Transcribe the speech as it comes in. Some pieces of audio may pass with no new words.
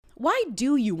why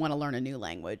do you want to learn a new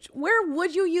language? Where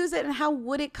would you use it and how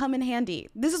would it come in handy?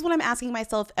 This is what I'm asking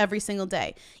myself every single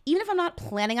day. Even if I'm not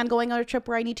planning on going on a trip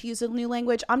where I need to use a new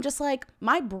language, I'm just like,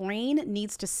 my brain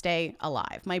needs to stay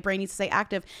alive. My brain needs to stay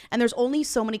active. And there's only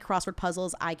so many crossword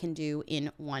puzzles I can do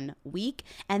in 1 week.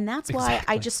 And that's why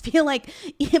I just feel like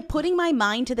putting my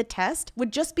mind to the test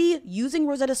would just be using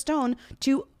Rosetta Stone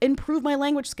to improve my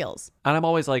language skills. And I'm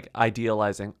always like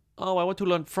idealizing, oh, I want to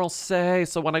learn Francais,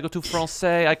 so when I go to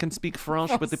Francais, I can speak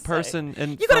French with the person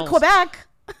in You go to Quebec.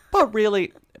 But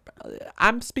really,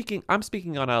 I'm speaking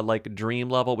on a like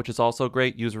dream level, which is also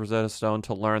great. Use Rosetta Stone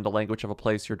to learn the language of a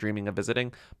place you're dreaming of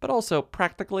visiting. But also,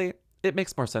 practically, it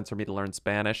makes more sense for me to learn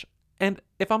Spanish. And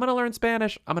if I'm going to learn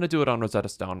Spanish, I'm going to do it on Rosetta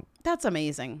Stone. That's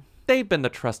amazing. They've been the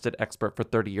trusted expert for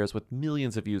 30 years with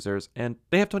millions of users, and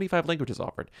they have 25 languages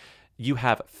offered. You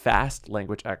have fast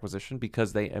language acquisition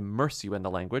because they immerse you in the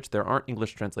language. There aren't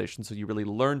English translations, so you really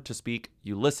learn to speak,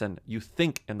 you listen, you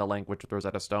think in the language with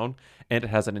Rosetta Stone, and it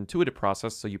has an intuitive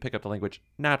process, so you pick up the language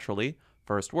naturally.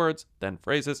 First words, then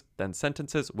phrases, then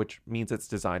sentences, which means it's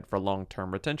designed for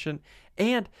long-term retention.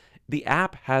 And the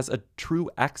app has a true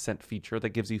accent feature that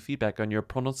gives you feedback on your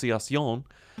pronunciation,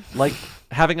 like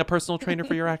having a personal trainer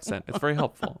for your accent. It's very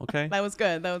helpful, okay? That was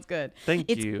good. Thank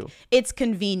you. It's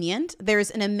convenient.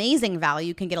 There's an amazing value.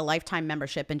 You can get a lifetime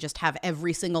membership and just have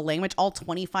every single language, all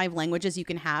 25 languages you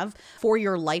can have for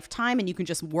your lifetime, and you can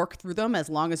just work through them as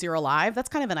long as you're alive. That's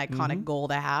kind of an iconic goal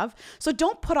to have. So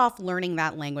don't put off learning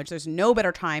that language. There's no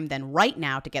better time than right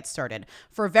now to get started.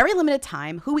 For a very limited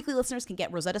time, Who Weekly listeners can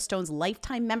get Rosetta Stone's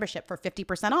lifetime membership for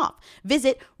 50% off.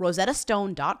 Visit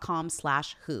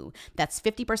rosettastone.com/who. That's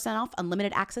 50% off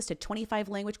unlimited access to 25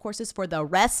 language courses for the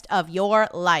rest of your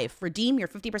life. Redeem your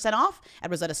 50% off at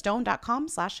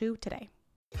rosettastone.com/who today.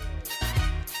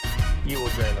 You will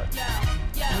dream it.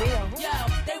 Yo,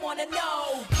 they want to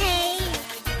know. Hey,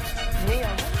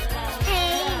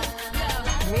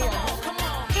 Hey, come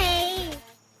on. Hey,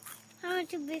 I want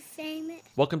to be famous.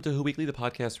 Welcome to Who Weekly, the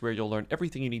podcast where you'll learn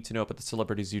everything you need to know about the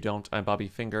celebrities you don't. I'm Bobby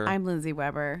Finger. I'm Lindsay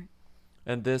Weber.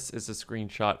 And this is a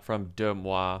screenshot from Deux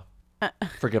Mois.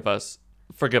 Forgive us.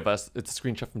 It's a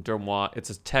screenshot from Deux Mois. It's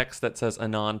a text that says,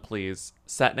 Anon, please.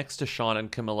 Sat next to Sean and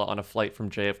Camilla on a flight from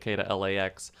JFK to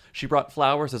LAX. She brought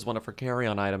flowers as one of her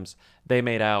carry-on items. They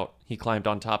made out. He climbed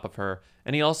on top of her.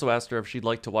 And he also asked her if she'd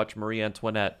like to watch Marie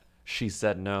Antoinette. She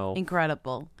said no.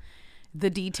 Incredible. The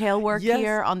detail work Yes.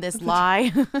 here on this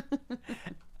lie.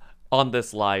 On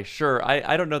this lie, sure.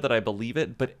 I don't know that I believe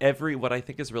it, but what I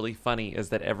think is really funny is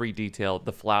that every detail,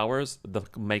 the flowers, the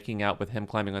making out with him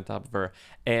climbing on top of her,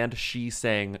 and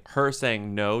her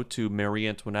saying no to Marie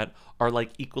Antoinette are like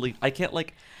equally. I can't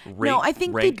like No, I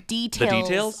think the rank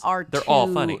details are they're too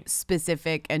all funny.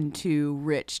 specific and too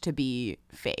rich to be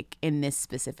fake in this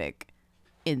specific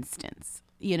instance.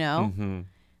 You know? Mm-hmm.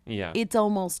 Yeah. It's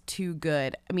almost too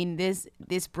good. I mean, this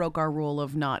broke our rule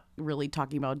of not really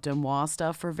talking about Deux Mois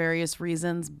stuff for various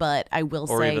reasons, but I will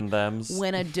Or say even thems.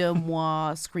 when a Deux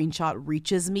Mois screenshot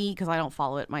reaches me, because I don't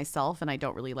follow it myself and I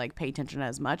don't really like pay attention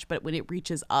as much, but when it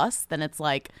reaches us, then it's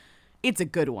like, it's a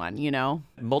good one, you know?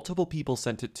 Multiple people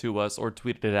sent it to us or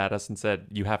tweeted it at us and said,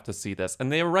 you have to see this.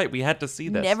 And they were right. We had to see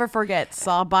this. Never forget,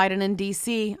 saw Biden in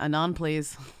D.C. Anon,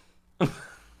 please.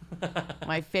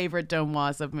 My favorite Deux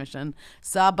Mois submission.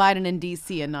 Saw Biden in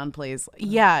D.C. Anon, please.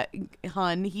 Yeah,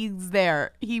 hun, he's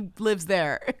there. He lives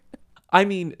there. I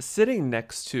mean, sitting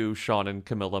next to Sean and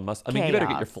Camilla you better get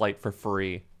your Chaos. flight for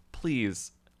free.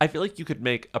 Please. I feel like you could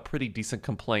make a pretty decent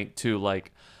complaint to,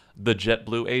 like, the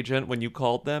JetBlue agent when you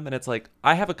called them. And it's like,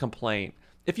 I have a complaint.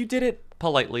 If you did it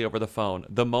politely over the phone,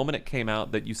 the moment it came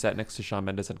out that you sat next to Shawn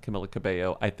Mendes and Camila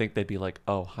Cabello, I think they'd be like,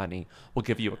 oh, honey, we'll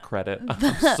give you a credit.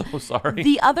 I'm so sorry.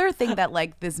 The other thing that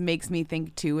like this makes me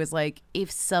think too is like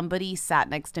if somebody sat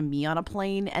next to me on a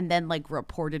plane and then like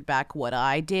reported back what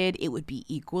I did, it would be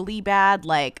equally bad.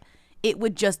 Like it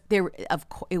would just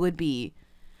it would be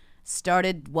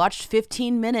watched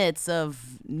 15 minutes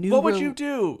of new. What would you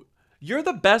do? You're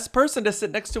the best person to sit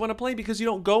next to on a plane because you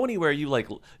don't go anywhere.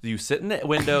 You sit in the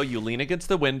window, you lean against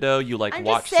the window, you like I'm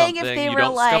watch just saying something, if they you were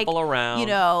don't like, scuffle around. you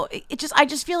know, I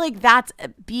just feel like that's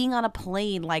being on a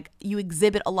plane. Like you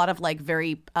exhibit a lot of like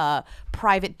very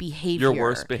private behavior. Your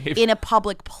worst behavior. In a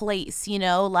public place, you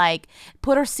know, like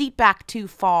put her seat back too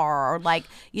far or like,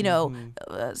 you know,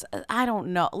 I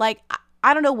don't know. Like,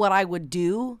 I don't know what I would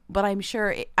do, but I'm sure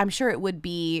it would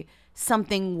be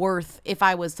something worth, if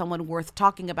I was someone worth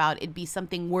talking about, it'd be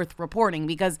something worth reporting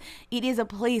because it is a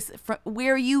place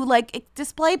where you like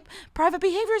display private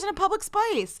behaviors in a public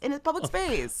space.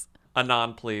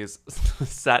 Anon, please.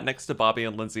 Sat next to Bobby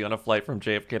and Lindsay on a flight from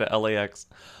JFK to LAX.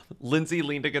 Lindsay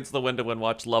leaned against the window and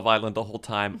watched Love Island the whole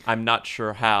time. I'm not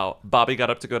sure how. Bobby got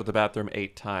up to go to the bathroom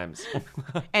 8 times.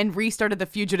 And restarted The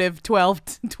Fugitive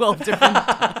 12 different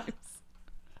times.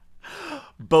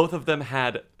 Both of them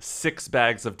had 6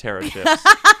 bags of Terra chips.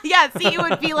 Yeah, see, it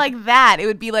would be like that. It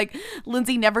would be like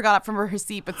Lindsay never got up from her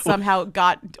seat, but somehow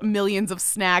got millions of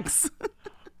snacks.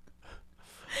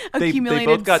 They Accumulated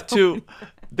both got so 2.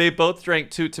 They both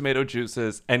drank 2 tomato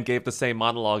juices and gave the same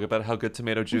monologue about how good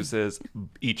tomato juice is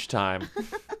each time.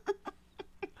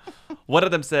 One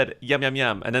of them said yum yum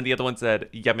yum, and then the other one said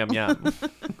yum yum yum.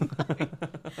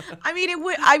 I mean, it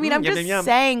would. I mean, I'm Yum, just yum, yum.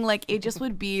 saying, like, it just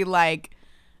would be like,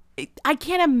 I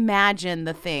can't imagine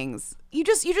the things you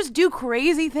just do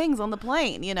crazy things on the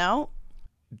plane, you know?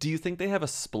 Do you think they have a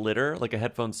splitter, like a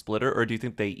headphone splitter, or do you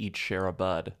think they each share a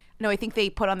bud? No, I think they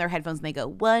put on their headphones and they go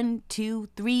 1, 2,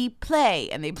 3, play,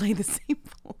 and they play the same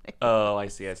play. Oh, I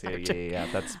see. Yeah.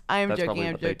 That's I'm that's joking. probably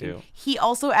I'm what joking. they do. He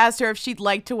also asked her if she'd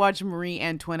like to watch Marie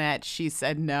Antoinette. She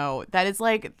said no. That is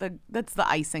like that's the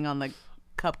icing on the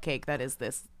cupcake. That is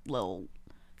this little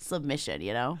submission,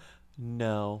 you know?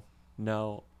 No.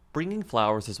 Bringing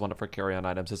flowers as one of her carry-on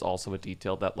items is also a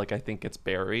detail that, like, I think gets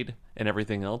buried in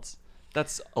everything else.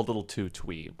 That's a little too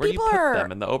twee. Where do People you put are-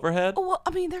 them? In the overhead? Oh, well,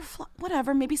 I mean, they're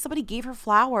whatever. Maybe somebody gave her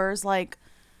flowers like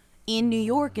in New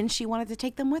York, and she wanted to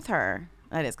take them with her.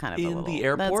 That is kind of a In little, the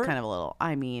airport? That's kind of a little.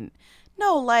 I mean,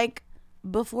 no, like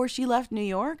before she left New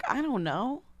York. I don't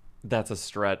know. That's a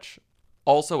stretch.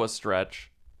 Also a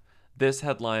stretch. This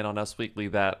headline on Us Weekly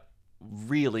that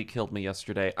really killed me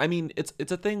yesterday. I mean, it's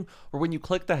a thing where when you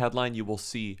click the headline, you will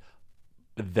see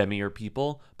themier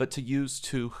people, but to use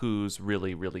 2 who's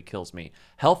really, really kills me.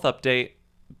 Health update.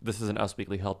 This is an Us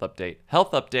Weekly health update.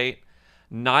 Health update.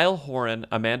 Niall Horan,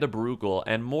 Amanda Brugel,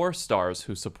 and more stars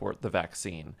who support the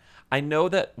vaccine. I know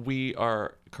that we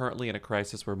are currently in a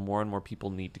crisis where more and more people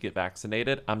need to get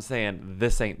vaccinated. I'm saying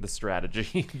this ain't the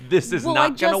strategy. This is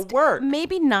not going to work.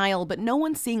 Maybe Niall, but no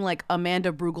one's seeing like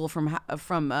Amanda Brugel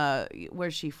from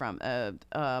where's she from?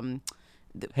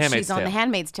 Handmaid's She's on Tale. The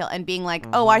Handmaid's Tale and being like,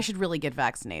 oh, I should really get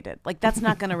vaccinated. Like, that's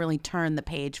not going to really turn the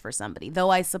page for somebody, though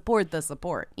I support the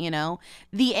support, you know?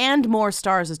 The And More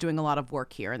Stars is doing a lot of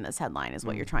work here in this headline is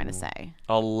what you're trying to say.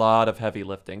 A lot of heavy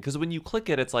lifting. Because when you click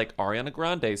it, it's like Ariana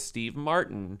Grande, Steve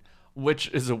Martin, which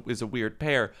is a weird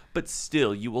pair. But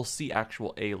still, you will see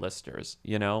actual A-listers,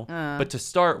 you know? But to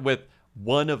start with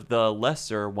one of the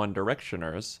lesser One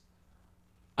Directioners,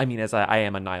 I mean, as I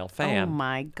am a Niall fan. Oh,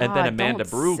 my God. And then Amanda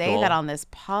Don't Brugel, say that on this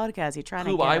podcast. You're trying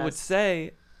to who get I us. would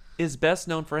say is best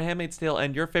known for Handmaid's Tale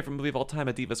and your favorite movie of all time,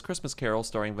 A Diva's Christmas Carol,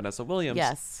 starring Vanessa Williams.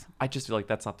 Yes. I just feel like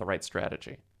that's not the right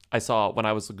strategy. I saw, when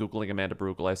I was Googling Amanda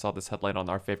Brugel, I saw this headline on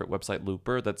our favorite website,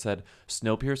 Looper, that said,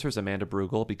 Snowpiercer's Amanda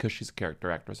Brugel, because she's a character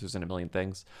actress who's in a million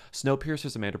things,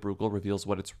 Snowpiercer's Amanda Brugel reveals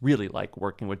what it's really like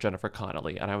working with Jennifer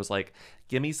Connelly. And I was like,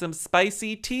 give me some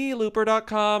spicy tea,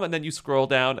 Looper.com. And then you scroll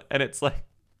down, and it's like,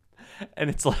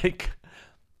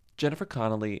 Jennifer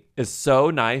Connelly is so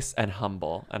nice and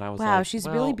humble. And I was like, Wow, she's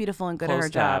really well, beautiful and good at close her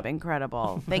job. tab.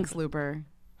 Incredible. Thanks, Looper.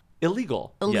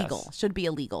 Illegal. Illegal. Yes. Should be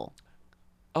illegal.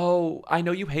 Oh, I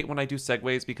know you hate when I do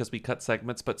segues because we cut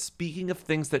segments, but speaking of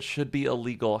things that should be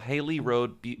illegal, Haley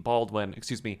Road Bieber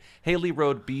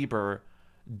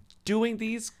doing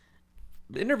these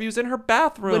interviews in her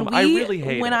bathroom. I really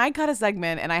hate when it. I cut a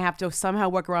segment and I have to somehow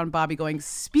work around Bobby going,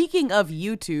 speaking of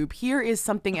YouTube, here is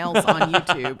something else on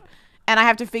YouTube. And I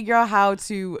have to figure out how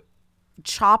to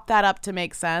chop that up to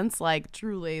make sense. Like,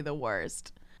 truly the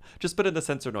worst. Just put in the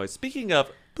censor noise. Speaking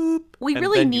of boop. We and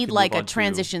really then you need can like move a on to-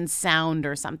 transition sound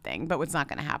or something, but it's not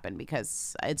going to happen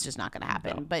because it's just not going to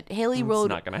happen. No. But Haley It's Road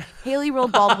not gonna- Haley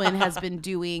Road Baldwin has been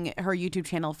doing her YouTube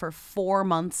channel for 4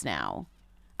 months now.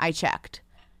 I checked.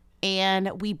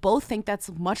 And we both think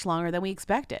that's much longer than we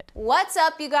expected. What's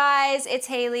up, you guys? It's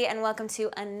Haley, and welcome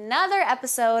to another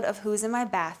episode of Who's in My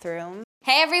Bathroom.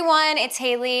 Hey everyone, it's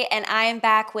Haley, and I am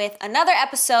back with another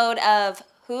episode of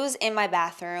Who's in My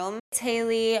Bathroom. It's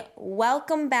Haley.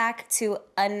 Welcome back to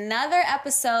another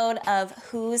episode of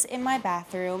Who's in My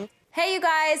Bathroom. Hey you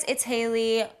guys, it's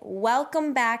Haley.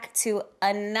 Welcome back to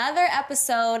another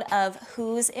episode of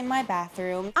Who's in My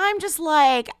Bathroom. I'm just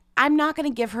like, I'm not going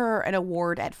to give her an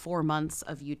award at 4 months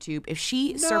of YouTube. If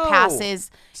she surpasses,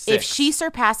 if 6. she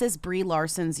surpasses Brie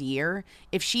Larson's year,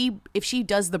 if she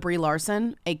does the Brie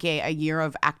Larson, aka a year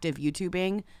of active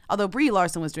YouTubing, although Brie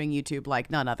Larson was doing YouTube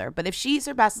like none other, but if she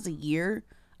surpasses a year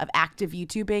of active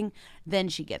YouTubing, then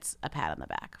she gets a pat on the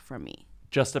back from me.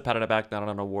 Just a pat on the back, not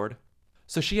an award.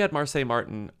 So she had Marseille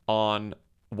Martin on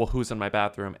Who's in My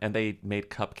Bathroom, and they made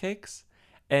cupcakes.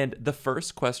 And the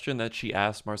first question that she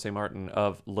asked Marseille Martin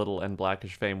of Little and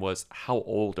Blackish fame was, how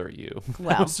old are you?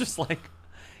 Well. I was just like,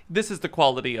 this is the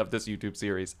quality of this YouTube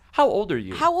series. How old are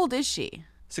you? How old is she?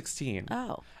 16.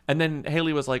 Oh. And then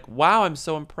Haley was like, wow, I'm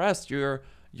so impressed. You're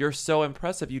so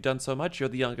impressive. You've done so much. You're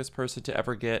the youngest person to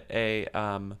ever get a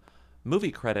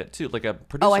movie credit too, like a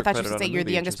producer Oh, I thought you credit should on say a you're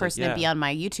the movie. And youngest she was person like, to be on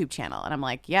my YouTube channel. And I'm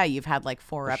like, yeah, you've had like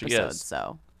 4 Well, she episodes. is.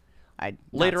 So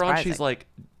Later on, she's surprising. like,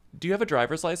 do you have a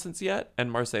driver's license yet?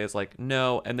 And Marseille is like,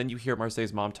 no. And then you hear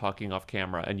Marseille's mom talking off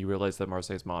camera, and you realize that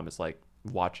Marseille's mom is like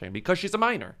watching because she's a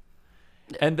minor.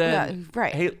 And then yeah,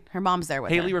 right. Her mom's there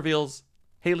with Haley her. reveals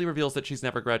that she's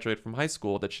never graduated from high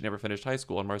school, that she never finished high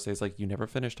school. And Marseille's like, you never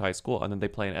finished high school. And then they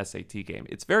play an SAT game.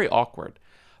 It's very awkward.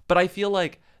 But I feel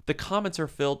like the comments are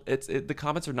filled. The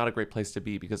comments are not a great place to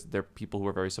be because they're people who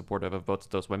are very supportive of both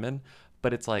of those women.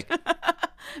 But it's like,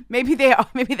 Maybe they are.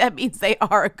 Maybe that means they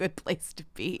are a good place to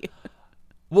be.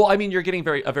 well, I mean, you're getting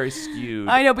a very skewed.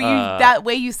 I know, but that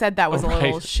way you said that was a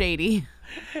little right. shady.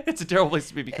 It's a terrible place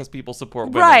to be because people support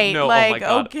women. Right, No, oh my like,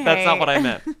 God. okay. That's not what I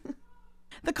meant.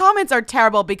 The comments are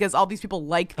terrible because all these people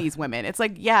like these women. It's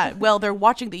like, yeah, well, they're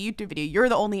watching the YouTube video. You're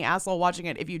the only asshole watching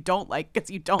it if you don't like, because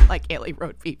you don't like Haley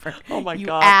Road Fever. Oh my you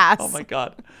God. Ass. Oh my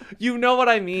God. You know what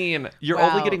I mean. You're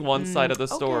Wow. only getting one side of the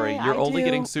story. Okay, You're I only do.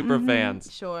 getting super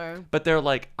fans. Sure. But they're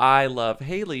like, I love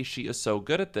Haley. She is so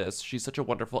good at this. She's such a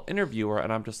wonderful interviewer.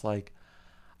 And I'm just like,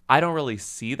 I don't really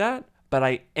see that, but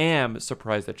I am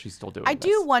surprised that she's still doing I this.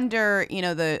 do wonder,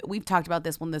 we've talked about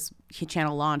this when this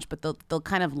channel launched, but the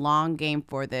kind of long game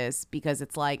for this, because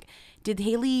it's like, did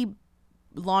Haley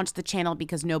launch the channel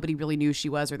because nobody really knew she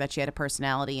was, or that she had a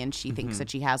personality and she thinks that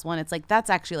she has one? It's like, that's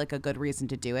actually like a good reason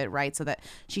to do it, right? So that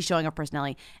she's showing her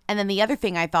personality. And then the other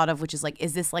thing I thought of, which is like,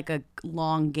 is this like a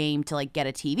long game to like get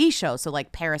a TV show? So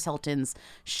like Paris Hilton's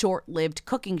short-lived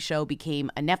cooking show became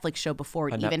a Netflix show before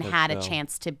it even Netflix had a show.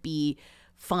 chance to be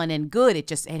fun and good. It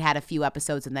had a few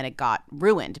episodes and then it got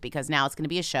ruined because now it's going to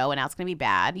be a show and now it's going to be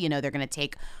bad. They're going to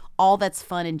take all that's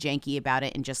fun and janky about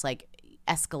it and just like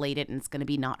escalate it, and it's going to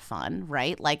be not fun,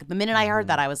 right? Like the minute I heard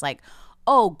that, I was like,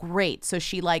 oh, great. So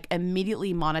she like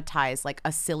immediately monetized like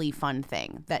a silly fun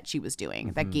thing that she was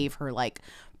doing that gave her like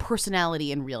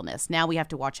personality and realness. Now we have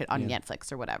to watch it on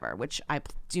Netflix or whatever, which I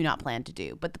do not plan to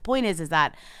do. But the point is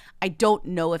that I don't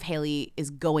know if Haley is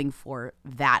going for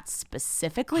that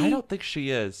specifically. I don't think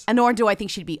she is. And nor do I think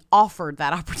she'd be offered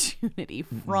that opportunity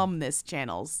from this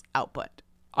channel's output.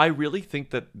 I really think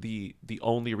that the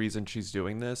only reason she's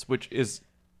doing this, which is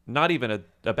not even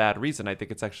a bad reason, I think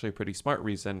it's actually a pretty smart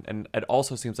reason, and it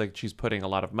also seems like she's putting a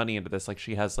lot of money into this. Like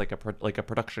she has like a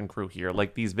production crew here.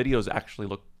 Like these videos actually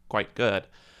look quite good,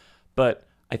 but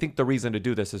I think the reason to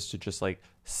do this is to just like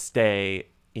stay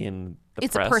in the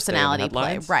It's press, a personality stay in the play,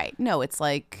 headlines. right? No, it's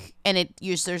like, and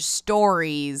there's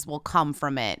stories will come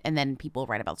from it, and then people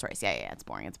write about stories. Yeah, it's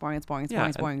boring. It's boring. It's boring. It's boring.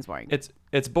 It's boring. It's boring.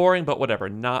 It's boring, but whatever.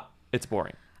 It's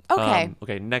boring. Okay.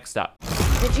 Okay. Next up.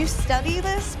 Did you study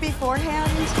this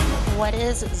beforehand? What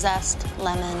is zest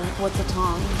lemon? What's a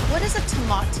tom? What is a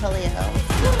tomatillo?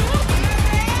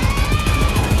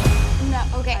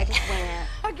 No, okay. I just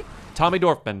wing it. Tommy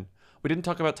Dorfman. We didn't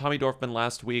talk about Tommy Dorfman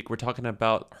last week. We're talking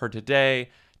about her today.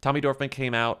 Tommy Dorfman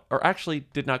came out, or actually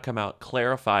did not come out,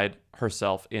 clarified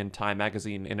herself in Time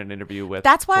magazine in an interview with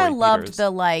That's why I Tori loved Peters. the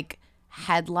like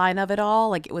headline of it all.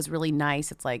 Like it was really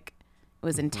nice. It's like it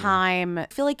was in Time. I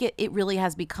feel like it really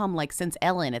has become like since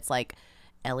Ellen, it's like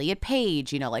Elliot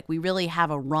Page, like we really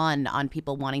have a run on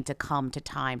people wanting to come to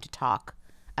Time to talk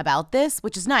about this,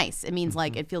 which is nice. It means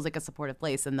like it feels like a supportive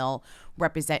place, and they'll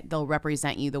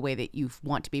represent you the way that you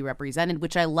want to be represented,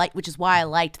 which I like, which is why I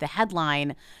liked the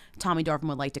headline Tommy Dorfman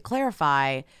would like to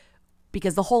clarify,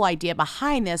 because the whole idea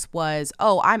behind this was,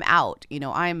 oh, I'm out.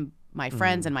 My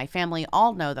friends and my family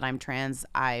all know that I'm trans.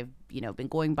 I've, been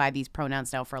going by these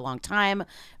pronouns now for a long time,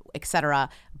 etc.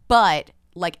 But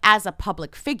like as a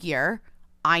public figure,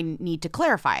 I need to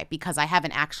clarify because I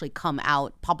haven't actually come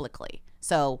out publicly.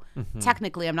 So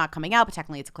technically I'm not coming out, but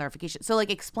technically it's a clarification. So like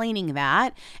explaining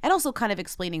that, and also kind of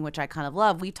explaining, which I kind of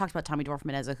love. We've talked about Tommy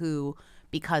Dorfman as a who,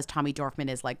 because Tommy Dorfman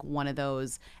is like one of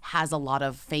those, has a lot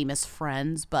of famous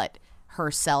friends, but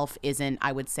herself isn't,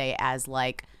 I would say, as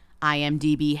like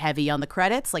IMDb heavy on the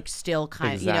credits, like still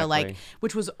kind of, like,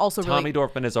 which was also Tommy really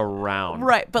Dorfman is around.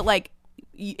 right. But like,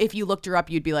 if you looked her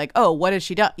up, you'd be like, oh, what has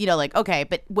she done? Like, okay.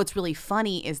 But what's really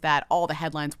funny is that all the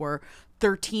headlines were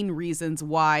 13 reasons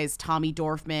why Tommy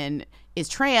Dorfman is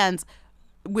trans,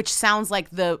 which sounds like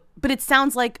but it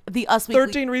sounds like the Us Weekly.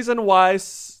 13 reason why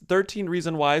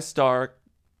star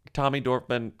Tommy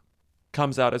Dorfman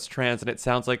comes out as trans, and it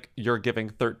sounds like you're giving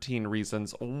 13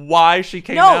 reasons why she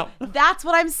came No, out. that's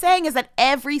what I'm saying is that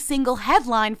every single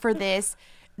headline for this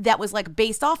that was like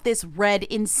based off this read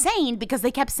insane because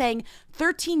they kept saying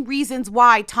 13 reasons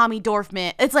why Tommy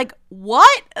Dorfman. It's like,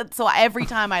 what? So every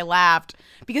time I laughed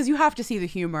because you have to see the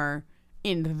humor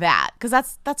in that because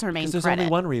that's her main There's credit.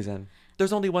 only one reason.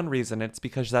 There's only one reason. It's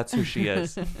because that's who she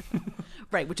is.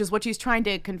 Right, which is what she's trying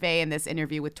to convey in this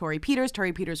interview with Tori Peters.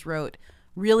 Tori Peters wrote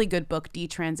really good book,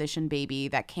 Detransition Baby,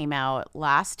 that came out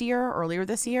earlier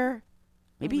this year.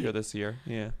 Maybe Earlier this year,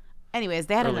 yeah. Anyways,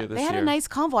 they had Earlier a this year. nice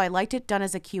convo. I liked it done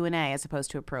as a Q&A as opposed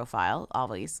to a profile.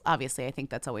 Obviously, I think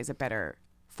that's always a better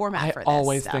format for I this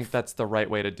always stuff. think that's the right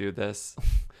way to do this.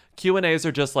 Q&As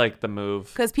are just like the move.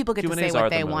 Because people get to say Q&As are what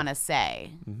the they move. want to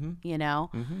say, you know?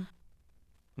 Mm-hmm.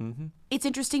 It's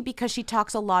interesting because she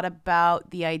talks a lot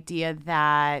about the idea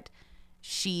that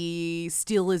she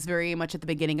still is very much at the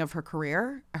beginning of her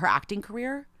career, her acting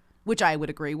career, which I would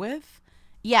agree with.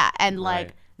 Yeah, and like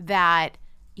Right. that,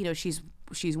 you know, she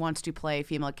wants to play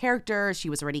female characters. She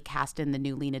was already cast in the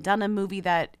new Lena Dunham movie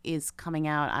that is coming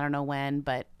out. I don't know when,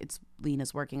 but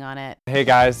Lena's working on it. Hey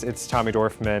guys, it's Tommy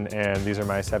Dorfman, and these are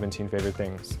my 17 favorite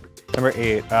things. Number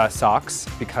 8, socks,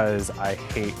 because I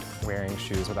hate wearing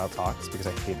shoes without socks because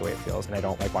I hate the way it feels, and I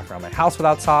don't like walking around my house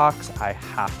without socks. I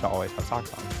have to always have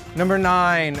socks on. Number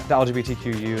 9, the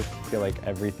LGBTQ youth. I feel like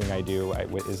everything I do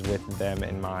is with them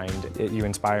in mind. You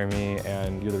inspire me,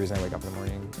 and you're the reason I wake up in the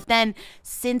morning. Then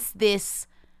since this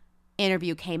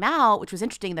interview came out, which was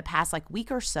interesting, the past like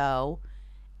week or so,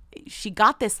 she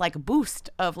got this like boost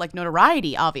of like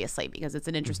notoriety, obviously, because it's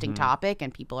an interesting topic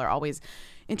and people are always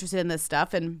interested in this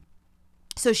stuff. And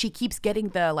so she keeps getting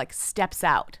the like steps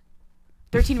out.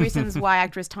 13 reasons why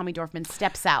actress Tommy Dorfman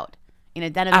steps out in a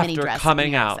denim mini After dress.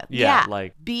 coming Yes. out. Yeah,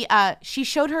 like- she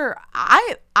showed her,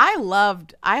 I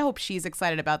hope she's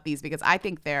excited about these because I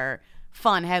think they're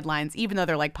fun headlines, even though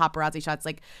they're like paparazzi shots.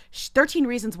 Like 13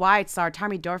 reasons why star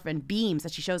Tommy Dorfman beams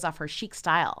as she shows off her chic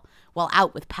style while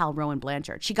out with pal Rowan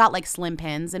Blanchard. She got like slim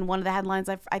pins in one of the headlines,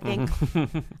 I think.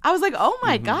 I was like, oh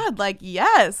my God, like,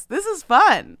 yes, this is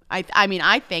fun. I mean,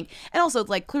 I think, and also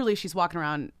like clearly she's walking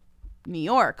around New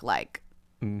York, like,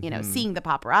 you know, seeing the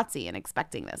paparazzi and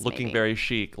expecting this. Looking maybe. very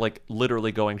chic, like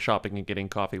literally going shopping and getting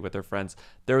coffee with her friends.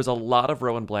 There's a lot of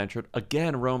Rowan Blanchard.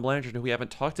 Again, Rowan Blanchard, who we haven't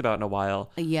talked about in a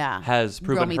while, Yeah. has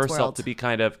Girl proven Meets herself World. to be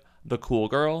kind of the cool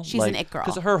girl. She's an it girl.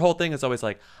 Because her whole thing is always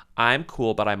like, I'm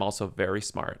cool, but I'm also very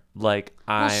smart. Like,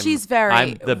 I'm she's very-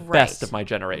 I'm the best right. of my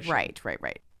generation. Right.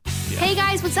 Hey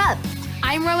guys, what's up?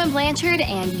 I'm Rowan Blanchard,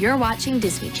 and you're watching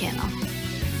Disney Channel.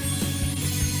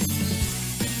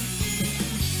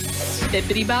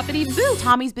 Bippity boppity boo.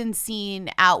 Tommy's been seen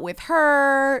out with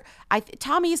her.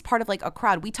 Tommy is part of like a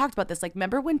crowd. We talked about this. Like,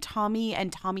 remember when Tommy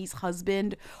and Tommy's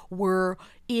husband were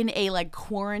in a like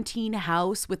quarantine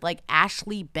house with like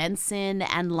Ashley Benson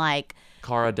and like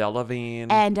Cara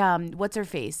Delevingne. and what's her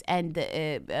face and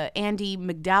Andy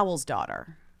McDowell's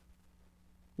daughter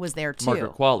was there too.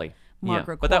 Margaret Qualley.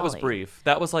 Margaret But that was Qualley. brief.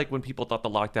 That was like when people thought the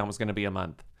lockdown was going to be a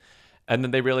month. And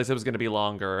then they realized it was going to be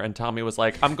longer. And Tommy was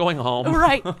like, I'm going home.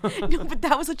 Right. No, but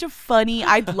that was such a funny,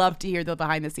 I'd love to hear the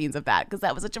behind the scenes of that because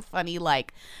that was such a funny,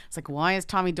 like, it's like, why is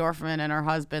Tommy Dorfman and her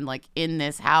husband like in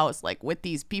this house, like with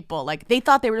these people? Like they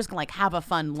thought they were just gonna like have a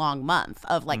fun long month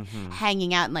of like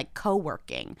hanging out and like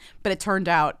co-working. But it turned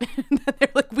out that they're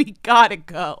like, we gotta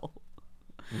go.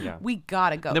 Yeah. We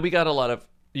gotta go. And then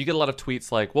you get a lot of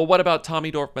tweets like, well, what about Tommy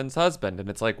Dorfman's husband? And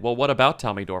it's like, well, what about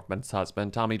Tommy Dorfman's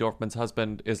husband? Tommy Dorfman's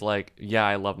husband is like, yeah,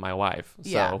 I love my wife. So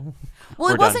Yeah. Well,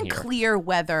 we're it done wasn't here. clear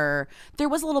whether there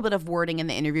was a little bit of wording in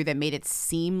the interview that made it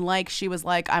seem like she was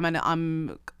like,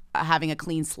 I'm having a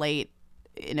clean slate,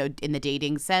 you know, in the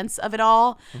dating sense of it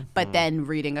all. But then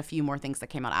reading a few more things that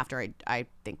came out after, I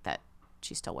think that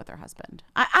she's still with her husband.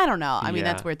 I don't know. I mean,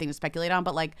 that's a Yeah. weird thing to speculate on,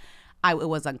 but like, it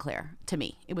was unclear to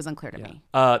me. It was unclear to me.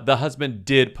 The husband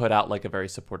did put out like a very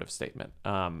supportive statement.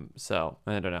 So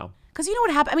I don't know. Because you know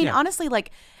what happened? I mean, Yeah. honestly,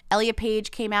 like Elliot Page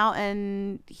came out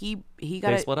and he got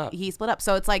They it. split up. He split up.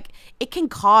 So it's like it can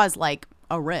cause like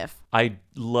a rift. I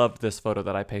loved this photo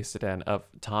that I pasted in of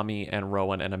Tommy and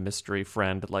Rowan and a mystery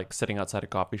friend like sitting outside a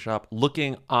coffee shop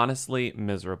looking honestly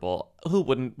miserable. Who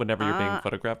wouldn't whenever you're being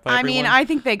photographed by I everyone? mean, I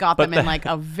think they got But them in like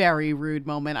a very rude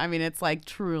moment. I mean, it's like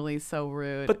truly so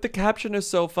rude. But the caption is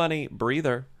so funny.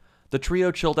 Breather. The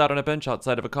trio chilled out on a bench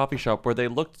outside of a coffee shop where they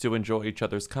looked to enjoy each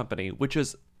other's company, which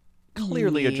is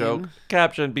clearly a joke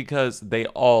caption because they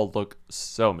all look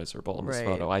so miserable in this Right.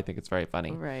 photo. I think it's very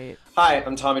funny. Right. Hi,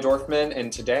 I'm Tommy Dorfman, and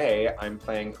today I'm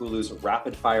playing Hulu's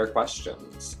Rapid Fire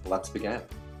Questions. Let's begin.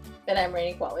 And I'm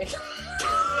Rainey Qualley.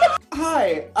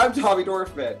 Hi, I'm Tommy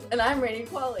Dorfman, And I'm Rainy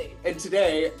Qualley. and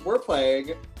today we're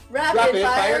playing Rapid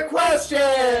Fire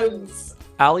Questions!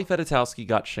 Ali Fedotowsky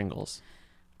got shingles,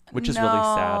 which is really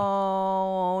sad.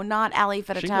 No, not Ali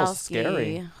Shingles Fedotowsky.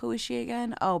 scary. Who is she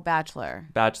again? Oh, Bachelor.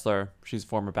 Bachelor. She's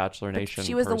former Bachelor But Nation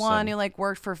she was the one person. who like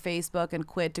worked for Facebook and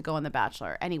quit to go on The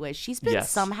Bachelor. Anyway, she's been Yes,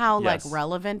 somehow like yes.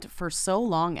 relevant for so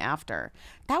long after.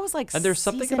 That was like And there's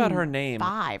something about her season name.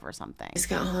 5 or something. Just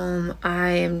got home.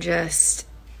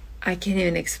 I can't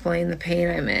even explain the pain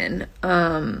I'm in.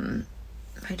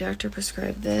 My doctor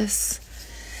prescribed this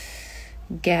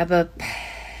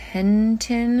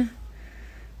gabapentin.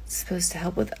 It's supposed to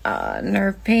help with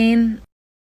nerve pain.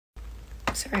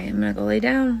 Sorry, I'm gonna go lay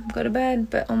down, go to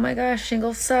bed, but oh my gosh,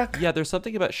 shingles suck. Yeah, there's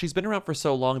something about she's been around for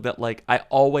so long that like my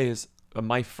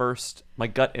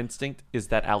gut instinct is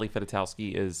that Ali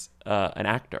Fedotowsky is an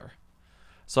actor.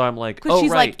 So I'm like, Because oh she's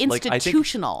right, like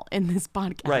institutional in this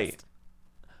podcast. Right.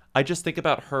 I just think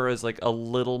about her as like a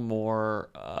little more,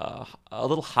 a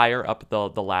little higher up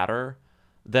the ladder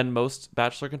than most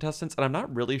Bachelor contestants, and I'm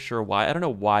not really sure why. I don't know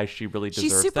why she really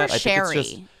deserves She's super that. I think Sherry, it's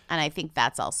just, and I think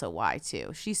that's also why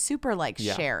too. She's super like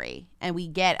Yeah. Sherry, and we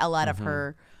get a lot of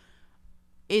her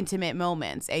intimate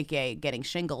moments, aka getting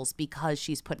shingles, because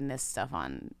she's putting this stuff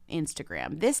on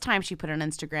Instagram. This time she put it on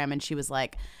Instagram, and she was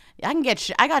like, "I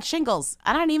got shingles.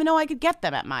 I don't even know I could get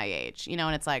them at my age." You know,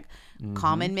 and it's like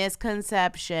common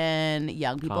misconception.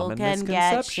 Young people Common can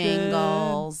get misconception.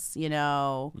 shingles. You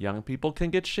know. young people can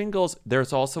get shingles.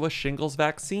 There's also a shingles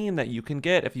vaccine that you can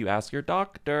get if you ask your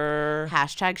doctor.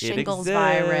 Hashtag It shingles exists.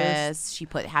 virus. She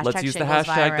put hashtag Let's use the shingles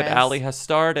hashtag virus. that Ali has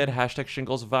started, hashtag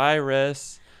shingles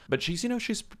virus. But she's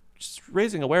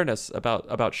raising awareness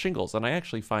about shingles, and I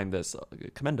actually find this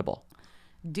commendable.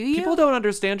 Do you? People don't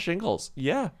understand shingles.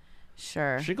 Yeah.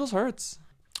 Sure. Shingles hurts.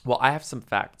 Well, I have some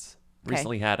facts. Okay.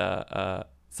 Recently had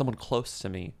someone close to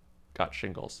me got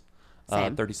shingles.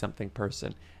 Same. 30-something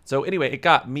person. So anyway, it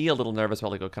got me a little nervous.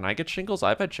 Well, I go, can I get shingles?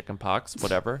 I've had chicken pox,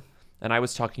 whatever. And I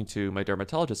was talking to my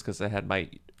dermatologist because I had my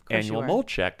annual sure. mole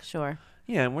check. Sure.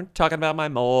 Yeah, and we're talking about my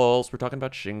moles. We're talking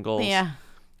about shingles. Yeah.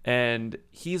 And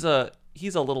he's a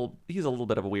little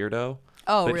bit of a weirdo.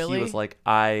 Oh, but really? He was like,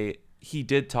 he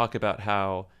did talk about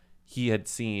how he had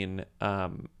seen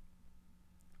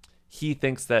he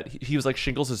thinks that he was like,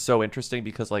 shingles is so interesting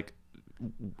because like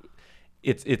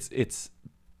it's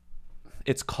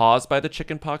caused by the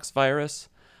chickenpox virus,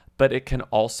 but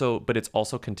it's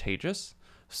also contagious.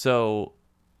 So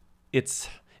it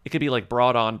could be like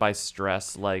brought on by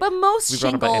stress, like But most we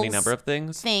brought on by any shingles number of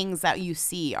things. that you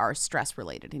see are stress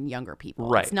related in younger people.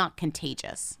 Right. It's not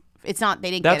contagious. It's not.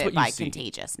 They didn't That's get what it you by see.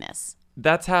 contagiousness.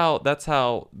 That's how the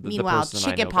Meanwhile, person I know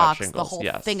got chickenpox. The shingles. whole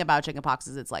Yes. thing about chickenpox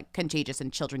is it's like contagious,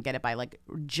 and children get it by like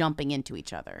jumping into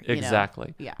each other. You know?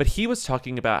 Exactly. Yeah. But he was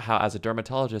talking about how, as a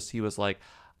dermatologist, he was like,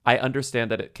 I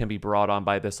understand that it can be brought on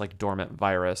by this like dormant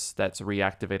virus that's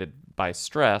reactivated by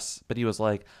stress. But he was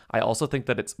like, I also think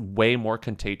that it's way more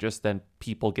contagious than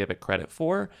people give it credit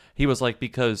for. He was like,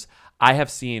 because I've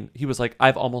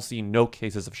almost seen no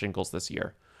cases of shingles this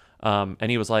year. And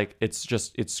he was like, and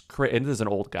this is an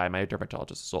old guy. My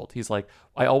dermatologist is old. He's like,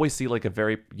 I always see like a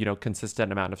very,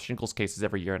 consistent amount of shingles cases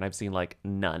every year. And I've seen like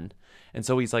none. And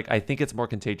so he's like, I think it's more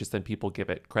contagious than people give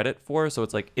it credit for. So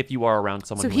it's like, if you are around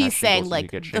someone So who he's has saying shingles, like you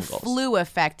get the shingles. flu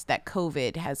effect that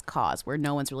COVID has caused, where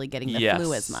no one's really getting the Yes.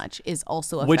 flu as much, is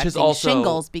also affecting Which is also-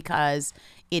 shingles because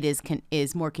it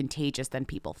is more contagious than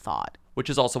people thought. Which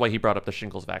is also why he brought up the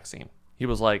shingles vaccine. He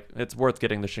was like, it's worth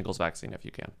getting the shingles vaccine if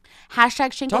you can.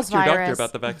 Hashtag shingles Talk to your virus. doctor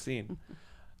about the vaccine.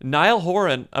 Niall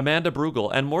Horan, Amanda Brugel,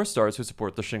 and more stars who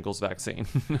support the shingles vaccine.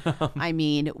 I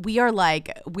mean, we are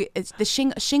like,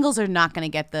 shingles are not going to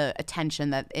get the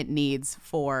attention that it needs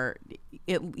for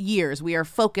years. We are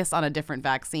focused on a different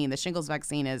vaccine. The shingles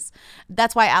vaccine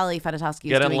that's why Ali Fedotowsky is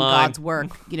Get in doing line. God's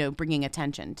work, bringing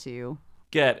attention to.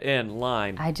 Get in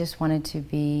line. I just wanted to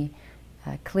be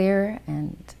clear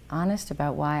and honest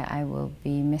about why I will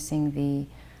be missing the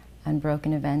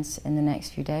Unbroken events in the next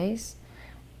few days,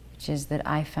 which is that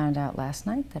I found out last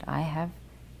night that I have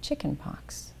chicken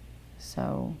pox.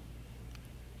 So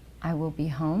I will be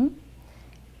home,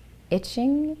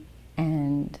 itching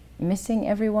and missing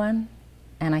everyone,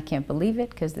 and I can't believe it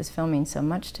because this film means so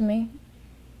much to me.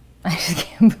 I just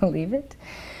can't believe it.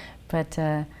 But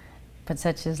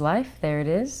such is life. There it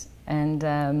is.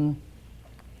 And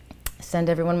send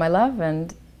everyone my love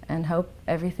and hope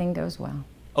everything goes well.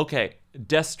 Okay,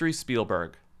 Destry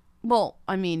Spielberg. Well,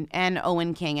 I mean, and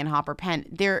Owen King and Hopper Penn.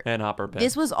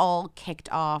 This was all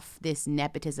kicked off this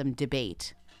nepotism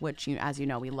debate, which, as you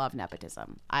know, we love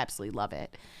nepotism. I absolutely love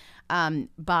it.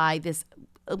 By this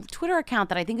Twitter account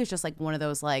that I think is just like one of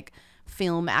those like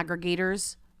film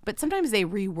aggregators, but sometimes they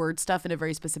reword stuff in a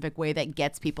very specific way that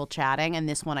gets people chatting. And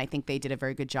this one, I think they did a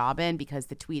very good job in, because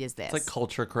the tweet is this. It's like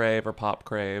Culture Crave or Pop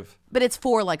Crave. But it's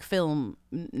for like film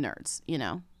nerds, you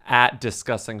know? At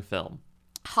discussing film.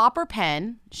 Hopper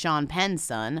Penn, Sean Penn's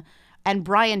son, and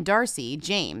Brian Darcy,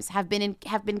 James, have been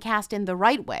cast in The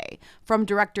Right Way from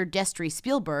director Destry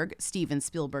Spielberg, Steven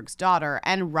Spielberg's daughter,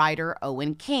 and writer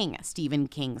Owen King, Stephen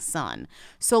King's son.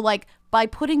 So like by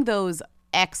putting those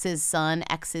X's son,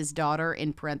 X's daughter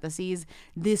in parentheses,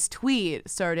 this tweet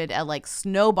started a like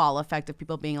snowball effect of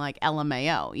people being like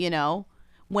LMAO, you know?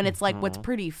 When it's like what's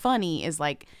pretty funny is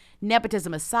like,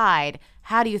 nepotism aside,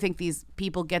 how do you think these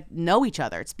people know each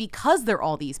other? It's because they're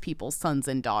all these people's sons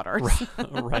and daughters.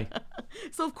 Right.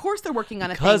 So of course they're working on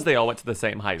because a thing. they all went to the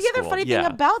same high school. The other funny thing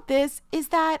about this is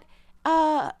that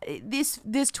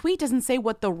this tweet doesn't say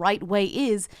what The Right Way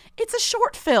is. It's a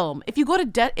short film. If you go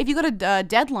to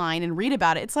Deadline and read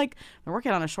about it, it's like they're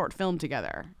working on a short film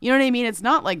together. You know what I mean? It's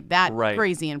not like that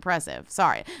crazy impressive.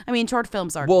 Sorry. I mean, short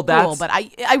films are cool, but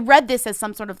I read this as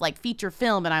some sort of like feature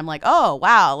film, and I'm like, oh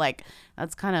wow, like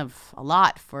that's kind of a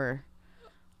lot for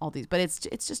all these, but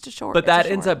it's just a short. But that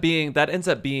ends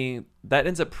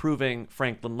up proving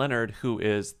Franklin Leonard, who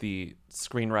is the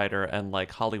screenwriter and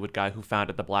like Hollywood guy who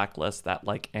founded the Blacklist, that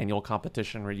like annual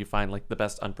competition where you find like the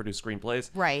best unproduced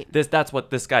screenplays. Right. That's what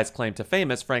this guy's claim to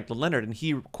fame is, Franklin Leonard, and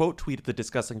he quote tweeted the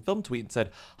discussing film tweet and said,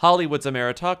 "Hollywood's a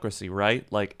meritocracy,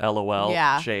 right? Like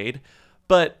LOL, shade."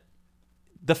 But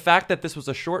the fact that this was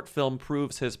a short film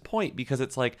proves his point, because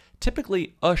it's like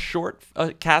typically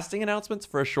casting announcements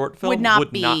for a short film would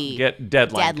not get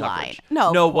deadline coverage.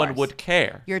 No one would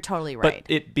care. You're totally right.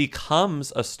 But it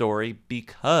becomes a story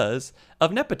because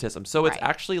of nepotism. So it's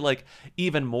actually like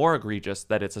even more egregious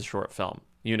that it's a short film,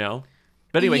 you know?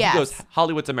 But anyway, he goes,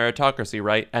 Hollywood's a meritocracy,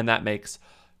 right? And that makes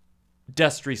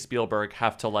Destry Spielberg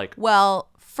have to like... Well...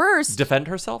 defend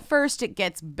herself? First, it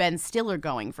gets Ben Stiller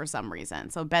going for some reason.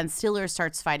 So Ben Stiller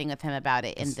starts fighting with him about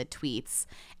it in the tweets.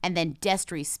 And then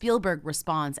Destry Spielberg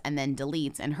responds and then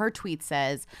deletes. And her tweet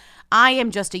says, "I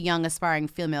am just a young aspiring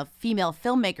female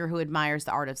filmmaker who admires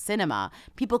the art of cinema.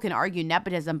 People can argue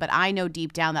nepotism, but I know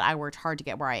deep down that I worked hard to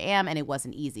get where I am, and it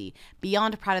wasn't easy.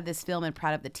 Beyond proud of this film and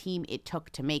proud of the team it took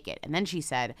to make it." And then she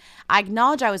said, "I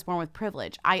acknowledge I was born with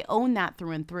privilege. I own that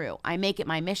through and through. I make it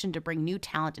my mission to bring new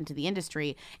talent into the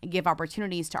industry and give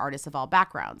opportunities to artists of all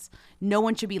backgrounds. No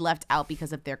one should be left out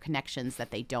because of their connections that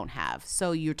they don't have."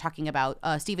 So you're talking about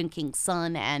Stephen King's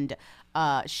son and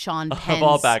Sean Penn's of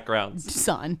all backgrounds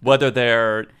son. Whether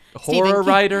they're horror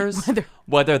writers,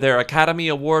 whether they're Academy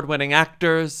Award-winning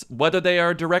actors, whether they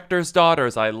are directors'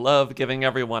 daughters. I love giving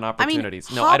everyone opportunities.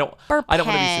 I don't want to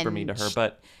be super mean to her,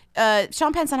 but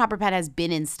Sean Penn's son Hopper Penn has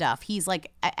been in stuff. He's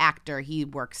like an actor.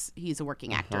 He's a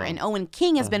working actor. And Owen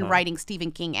King has been writing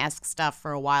Stephen King-esque stuff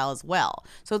for a while as well.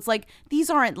 So it's like these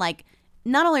aren't like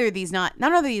not only are these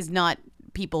not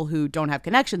people who don't have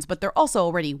connections, but they're also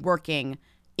already working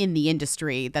in the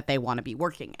industry that they want to be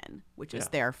working in, which is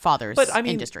their father's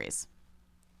industries.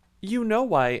 You know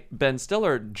why Ben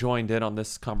Stiller joined in on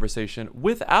this conversation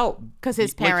because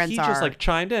his parents he just like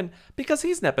chimed in because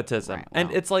he's nepotism. Right, well.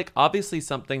 And it's like obviously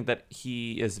something that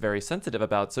he is very sensitive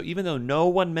about. So even though no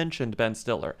one mentioned Ben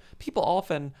Stiller, people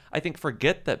often, I think,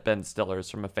 forget that Ben Stiller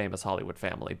is from a famous Hollywood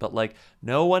family, but like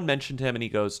no one mentioned him, and he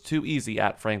goes too easy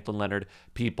at Franklin Leonard.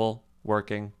 People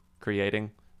working, creating,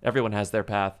 everyone has their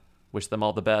path. Wish them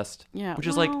all the best. Yeah. Which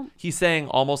is like, he's saying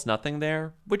almost nothing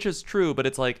there, which is true, but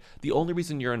it's like the only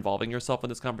reason you're involving yourself in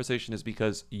this conversation is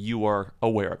because you are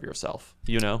aware of yourself,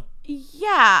 you know?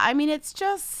 Yeah. I mean, it's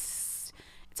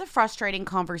a frustrating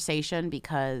conversation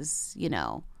because, you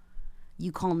know,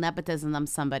 you call nepotism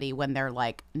somebody when they're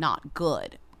like not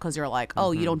good. Because you're like,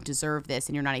 oh, you don't deserve this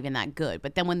and you're not even that good.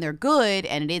 But then when they're good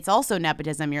and it's also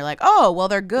nepotism, you're like, oh, well,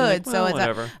 they're good. Like, well, so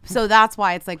whatever. So that's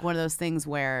why it's like one of those things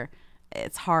where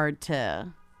it's hard to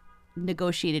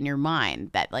negotiate in your mind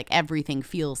that like everything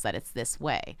feels that it's this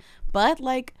way. But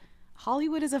like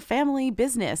Hollywood is a family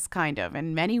business kind of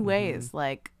in many ways.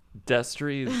 Like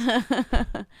Destry's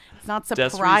it's not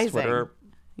surprising.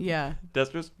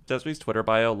 Destry's Twitter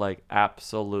bio like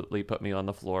absolutely put me on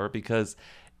the floor because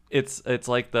it's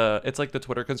like the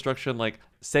Twitter construction, like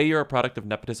say you're a product of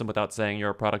nepotism without saying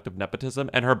you're a product of nepotism,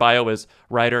 and her bio is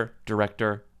writer,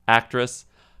 director, actress,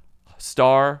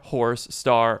 star, horse,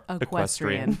 star,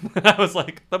 equestrian. I was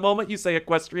like, the moment you say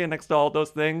equestrian next to all those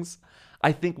things,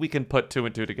 I think we can put two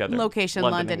and two together. Location,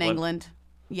 London, England.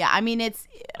 Yeah, I mean, it's...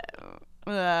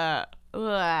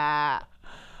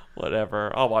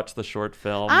 Whatever. I'll watch the short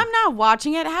film. I'm not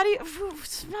watching it. How do you...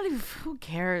 Who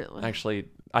cares? Actually,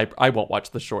 I won't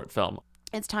watch the short film.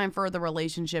 It's time for the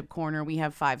relationship corner. We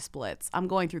have 5 splits. I'm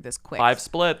going through this quick. 5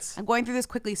 splits. I'm going through this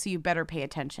quickly, so you better pay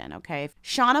attention, okay?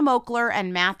 Shauna Mokler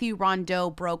and Matthew Rondeau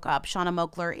broke up. Shauna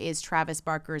Mokler is Travis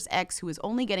Barker's ex, who is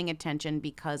only getting attention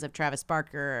because of Travis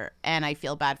Barker, and I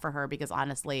feel bad for her because,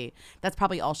 honestly, that's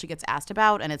probably all she gets asked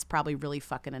about, and it's probably really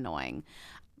fucking annoying.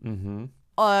 Mm-hmm.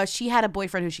 She had a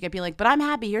boyfriend who she kept being like, but I'm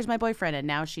happy, here's my boyfriend, and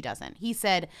now she doesn't. He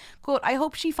said, quote, I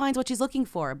hope she finds what she's looking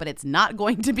for, but it's not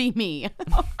going to be me.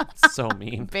 So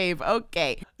mean. Babe,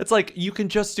 okay. It's like, you can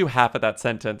just do half of that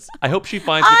sentence. I hope she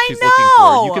finds what she's looking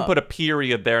for. You can put a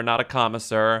period there, not a comma,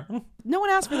 sir. No one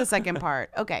asked for the second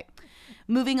part. Okay.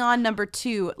 Moving on, number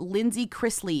 2, Lindsay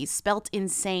Chrisley, spelt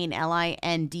insane,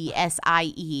 Lindsie.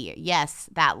 Yes,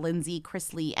 that Lindsay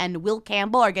Chrisley and Will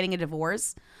Campbell are getting a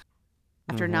divorce.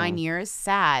 After 9 years.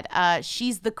 Sad.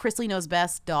 She's the Chrisley Knows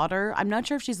Best daughter. I'm not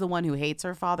sure if she's the one who hates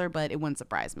her father, but it wouldn't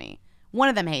surprise me. One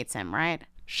of them hates him, right?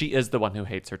 She is the one who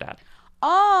hates her dad.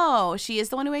 Oh, she is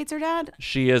the one who hates her dad?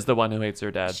 She is the one who hates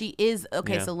her dad. She is.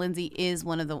 Okay, Yeah. so Lindsay is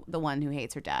one of the one who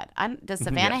hates her dad. Does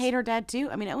Savannah Yes. hate her dad too?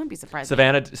 I mean, I wouldn't be surprised.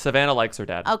 Savannah likes her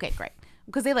dad. Okay, great.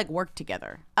 Because they like work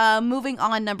together. Moving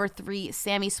on, number 3,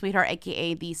 Sammy Sweetheart,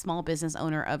 aka the small business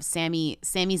owner of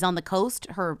Sammy's on the Coast,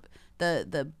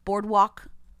 the boardwalk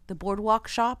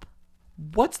shop.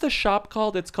 What's the shop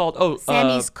called? It's called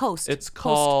Sammy's Coast. It's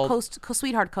called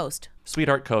Sweetheart Coast.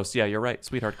 Sweetheart Coast. Yeah, you're right.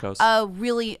 Sweetheart Coast.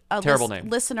 Really terrible name.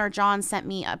 Listener John sent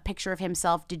me a picture of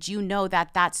himself. Did you know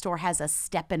that store has a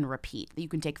step and repeat that you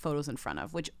can take photos in front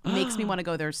of, which makes me want to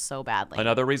go there so badly.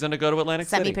 Another reason to go to Atlantic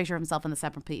Sent City. me a picture of himself in the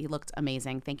step and repeat. He looked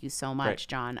amazing. Thank you so much, Great.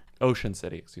 John. Ocean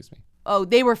City, excuse me. Oh,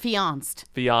 they were fianced.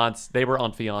 They were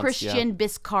on fianced. Christian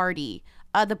Biscardi.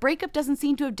 The breakup doesn't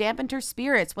seem to have dampened her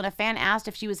spirits. When a fan asked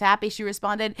if she was happy, she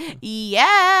responded,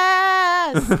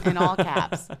 yes, in all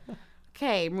caps.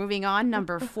 Okay, moving on.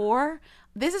 Number 4.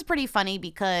 This is pretty funny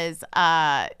because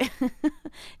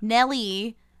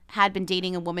Nelly had been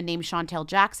dating a woman named Chantel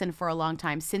Jackson for a long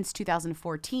time, since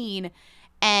 2014.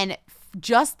 And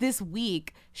just this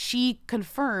week, she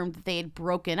confirmed that they had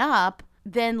broken up.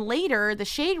 Then later, the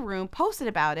Shade Room posted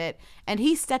about it, and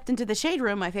he stepped into the Shade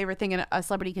Room, my favorite thing a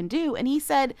celebrity can do, and he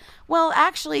said, well,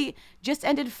 actually, just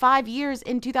ended 5 years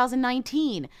in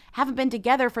 2019. Haven't been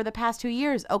together for the past 2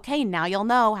 years. Okay, now you'll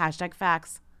know.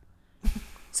 #facts.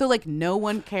 So, like, no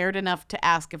one cared enough to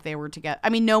ask if they were together. I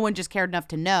mean, no one just cared enough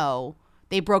to know.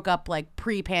 They broke up, like,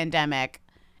 pre-pandemic,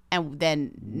 and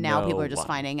then now people are just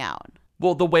finding out.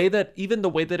 Well, the way that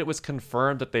it was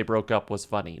confirmed that they broke up was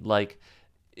funny. Like,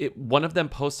 one of them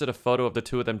posted a photo of the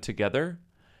two of them together,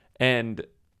 and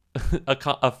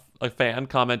a fan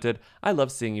commented, I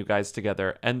love seeing you guys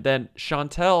together. And then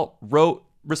Chantel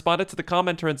responded to the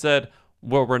commenter and said,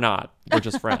 well, we're not. We're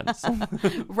just friends.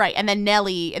 Right. And then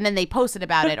they posted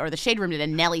about it, or the Shade Room did,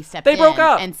 and Nelly stepped They in broke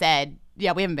up. and said,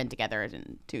 yeah, we haven't been together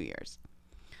in 2 years.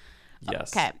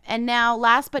 Yes. Okay. And now,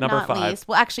 last but Number not 5. least,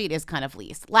 well, actually, it is kind of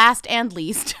least. Last and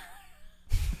least.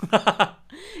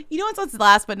 You know what's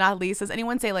last but not least? Does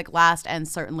anyone say like last and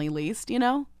certainly least, you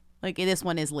know? Like this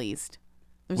one is least.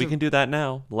 We can do that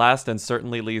now. Last and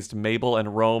certainly least, Mabel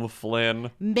and Rome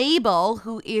Flynn. Mabel,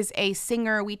 who is a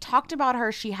singer. We talked about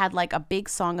her. She had like a big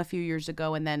song a few years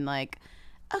ago, and then like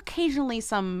occasionally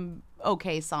some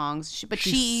okay songs. But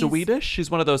she's Swedish.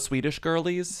 She's one of those Swedish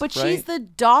girlies. But right? she's the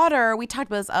daughter, we talked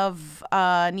about this, of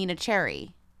Nina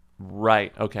Cherry.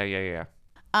 Right. Okay. Yeah.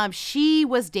 She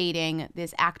was dating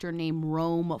this actor named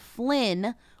Rome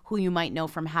Flynn, who you might know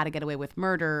from How to Get Away with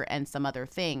Murder and some other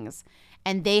things.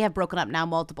 And they have broken up now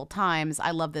multiple times.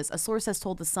 I love this. A source has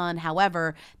told The Sun,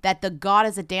 however, that the God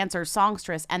is a Dancer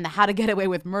songstress and the How to Get Away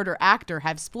with Murder actor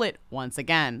have split once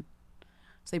again.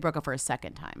 So they broke up for a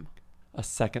second time. A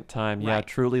second time. Yeah, Right.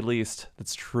 truly least.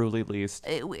 That's truly least.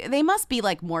 They must be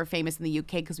like more famous in the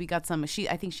UK because we got some.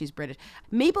 I think she's British.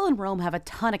 Mabel and Rome have a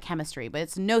ton of chemistry, but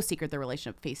it's no secret their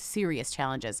relationship faced serious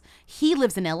challenges. He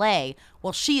lives in LA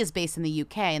while she is based in the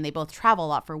UK, and they both travel a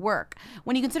lot for work.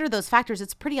 When you consider those factors,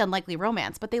 it's pretty unlikely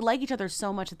romance, but they like each other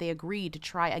so much that they agreed to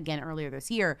try again earlier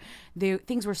this year.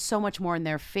 Things were so much more in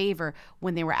their favor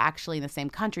when they were actually in the same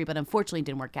country, but unfortunately it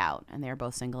didn't work out, and they are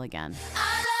both single again.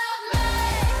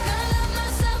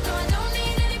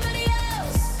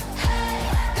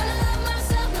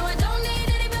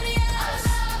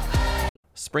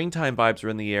 Springtime vibes are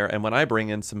in the air, and when I bring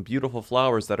in some beautiful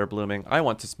flowers that are blooming, I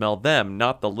want to smell them,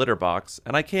 not the litter box.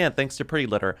 And I can, thanks to Pretty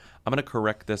Litter. I'm going to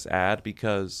correct this ad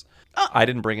because I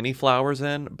didn't bring any flowers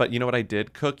in, but you know what I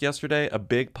did cook yesterday? A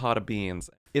big pot of beans.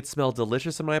 It smelled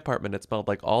delicious in my apartment. It smelled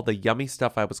like all the yummy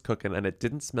stuff I was cooking, and it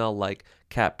didn't smell like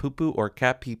cat poo-poo or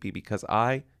cat pee-pee because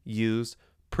I used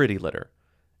Pretty Litter.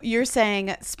 You're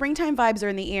saying springtime vibes are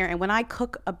in the air, and when I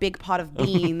cook a big pot of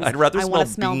beans, I'd rather I want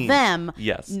to smell smell beans. them,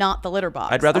 Yes. not the litter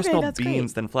box. I'd rather Okay, smell that's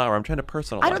beans great. than flour. I'm trying to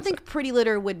personalize I don't think it. Pretty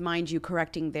Litter would mind you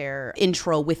correcting their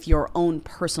intro with your own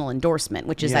personal endorsement,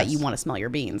 which is that you Yes. want to smell your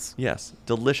beans. Yes,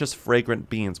 delicious fragrant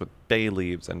beans with bay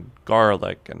leaves and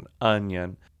garlic and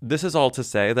onion. This is all to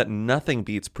say that nothing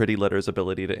beats Pretty Litter's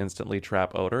ability to instantly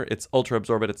trap odor. It's ultra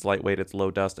absorbent, it's lightweight, it's low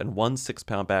dust, and one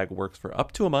 6-pound bag works for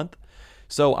up to a month.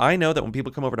 So I know that when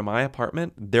people come over to my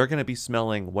apartment, they're going to be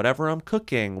smelling whatever I'm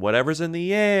cooking, whatever's in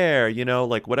the air, you know,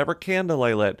 like whatever candle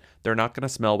I lit. They're not going to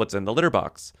smell what's in the litter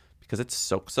box because it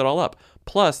soaks it all up.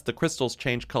 Plus, the crystals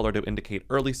change color to indicate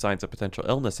early signs of potential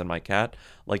illness in my cat,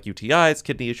 like UTIs,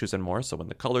 kidney issues, and more. So when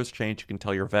the colors change, you can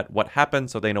tell your vet what happened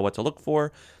so they know what to look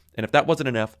for. And if that wasn't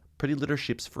enough, Pretty Litter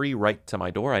ships free right to my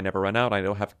door. I never run out. I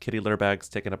don't have kitty litter bags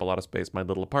taking up a lot of space in my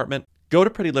little apartment. Go to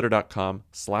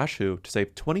prettylitter.com/who to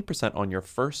save 20% on your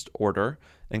first order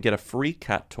and get a free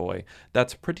cat toy.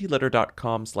 That's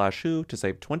prettylitter.com/who to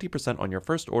save 20% on your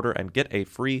first order and get a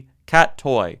free cat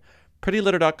toy.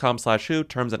 prettylitter.com/who.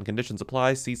 Terms and conditions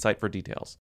apply. See site for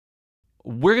details.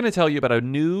 We're going to tell you about a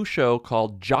new show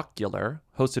called Jocular,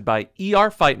 hosted by ER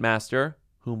Fightmaster,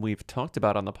 whom we've talked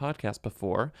about on the podcast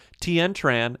before, Tien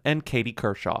Tran, and Katie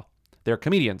Kershaw. They're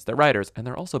comedians, they're writers, and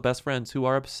they're also best friends who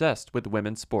are obsessed with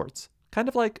women's sports. Kind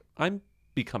of like I'm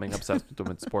becoming obsessed with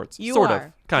women's sports. You sort are.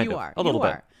 of. Kind you of. Are. A little you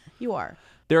bit. Are. You are.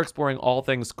 They're exploring all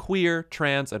things queer,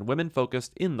 trans, and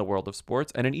women-focused in the world of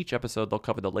sports, and in each episode, they'll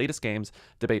cover the latest games,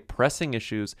 debate pressing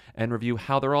issues, and review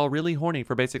how they're all really horny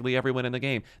for basically everyone in the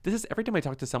game. This is every time I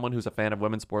talk to someone who's a fan of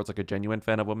women's sports, like a genuine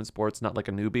fan of women's sports, not like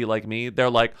a newbie like me, they're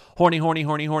like, horny, horny,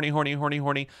 horny, horny, horny, horny,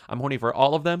 horny. I'm horny for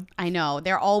all of them. I know.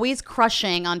 They're always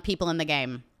crushing on people in the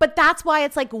game. But that's why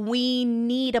it's like we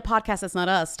need a podcast that's not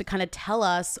us to kind of tell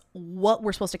us what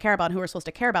we're supposed to care about and who we're supposed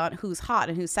to care about, and who's hot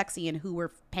and who's sexy and who we're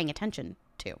paying attention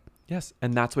to. Yes,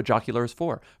 and that's what Jocular is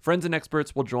for. Friends and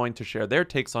experts will join to share their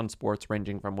takes on sports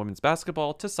ranging from women's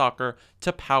basketball to soccer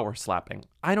to power slapping.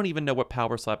 I don't even know what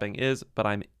power slapping is, but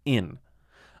I'm in.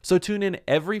 So tune in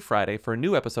every Friday for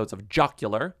new episodes of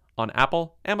Jocular on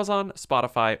Apple, Amazon,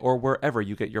 Spotify, or wherever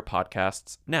you get your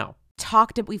podcasts now.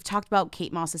 We've talked about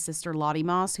Kate Moss's sister Lottie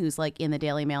Moss, who's like in the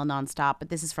Daily Mail nonstop, but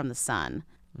this is from The Sun.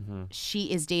 Mm-hmm.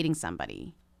 She is dating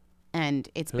somebody, and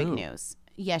it's big Who? news.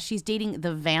 Yeah, she's dating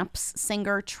the Vamps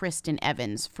singer Tristan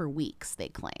Evans for weeks, they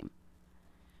claim.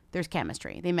 There's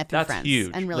chemistry. They met through That's friends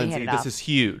huge. and really Lindsay, hit it off. this is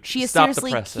huge. She is Stop the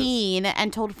seriously presses. keen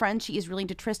and told friends she is related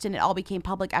to Tristan. It all became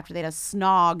public after they had a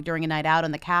snog during a night out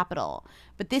in the Capitol.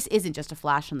 But this isn't just a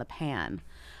flash in the pan.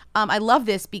 I love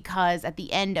this because at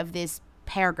the end of this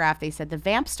paragraph, they said the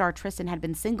Vamp star Tristan had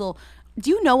been single. Do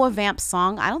you know a Vamp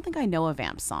song? I don't think I know a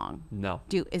Vamp song. No.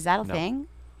 Is that a No. thing?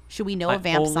 Should we know a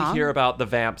Vamp I only song? hear about the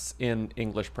Vamps in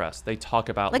English press. They talk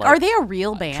about Like, are they a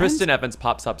real band? Tristan Evans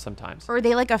pops up sometimes. Or are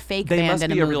they like a fake They band must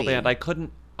in be a a movie? real band. I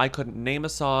couldn't name a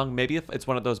song. Maybe if it's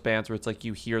one of those bands where it's like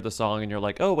you hear the song and you're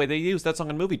like, oh wait, they use that song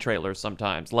in movie trailers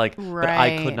sometimes. Like, but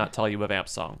I could Right. not tell you a Vamp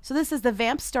song. So this is the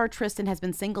Vamp star Tristan has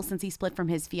been single since he split from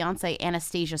his fiancée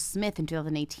Anastasia Smith in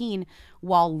 2018,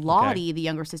 while Lottie, the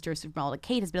younger sister of Supermodel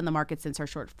Kate, has been on the market since her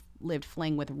short-lived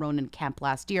fling with Ronan Kemp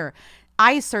last year.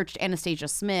 I searched Anastasia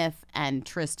Smith and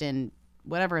Tristan,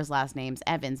 whatever his last name's,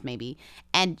 Evans maybe.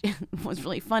 And what's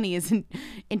really funny is in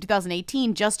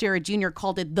 2018, Just Jared Jr.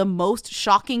 called it the most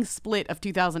shocking split of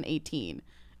 2018. It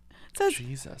says,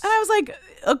 Jesus. And I was like,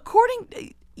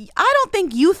 I don't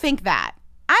think you think that.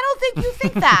 I don't think you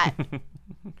think that.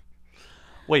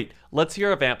 Wait, let's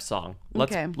hear a Vamp song.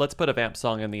 Okay. Let's put a Vamp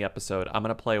song in the episode. I'm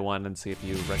gonna play one and see if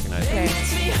you recognize Okay.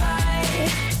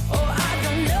 it.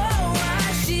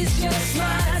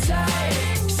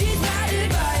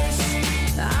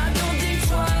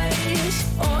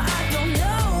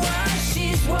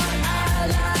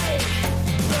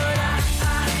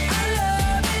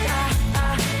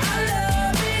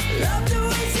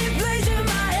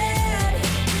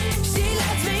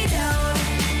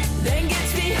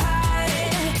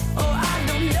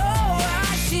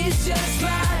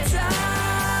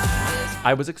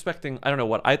 I was expecting, I don't know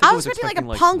what, I think I I was expecting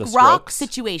like a The punk rock Strokes.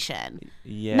 situation.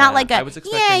 Yeah. Not like I a was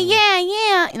expecting,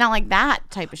 yeah, not like that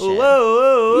type of shit.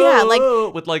 Whoa, Yeah,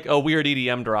 like with like a weird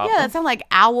EDM drop. yeah, that sounds like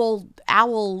Owl.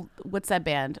 What's that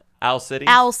band? Owl City.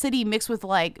 Owl City mixed with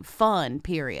like fun.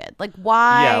 Period. Like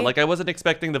why? Yeah, like I wasn't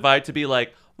expecting the vibe to be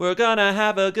like, we're gonna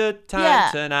have a good time Yeah,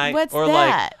 tonight. what's or that?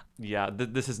 like, yeah,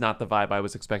 this is not the vibe I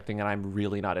was expecting, and I'm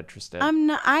really not interested. I'm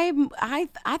not. I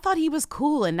thought he was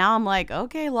cool, and now I'm like,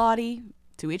 okay, Lottie.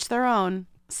 To each their own.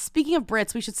 Speaking of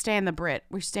Brits, we should stay in the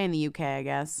We should stay in the UK, I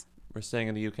guess. We're staying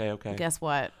in the UK, okay. Guess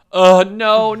what?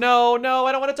 No, I don't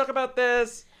want to talk about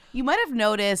this. You might have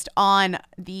noticed on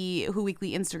the Who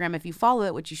Weekly Instagram, if you follow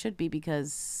it, which you should be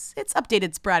because it's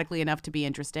updated sporadically enough to be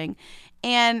interesting.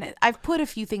 And I've put a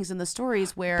few things in the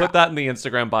stories where... Put that in the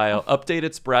Instagram bio.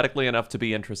 Updated sporadically enough to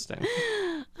be interesting.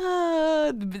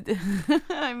 I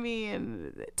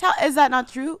mean, is that not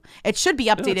true? It should be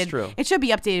updated. That's true. It should be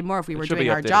updated more if we were doing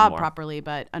our job properly,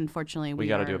 but unfortunately we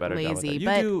got to are do a better lazy. job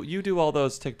with it. You do all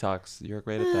those TikToks. You're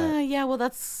great at that. Yeah, well,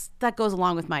 that goes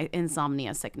along with my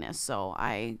insomnia sickness. So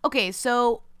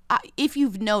if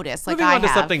you've noticed, like Moving on to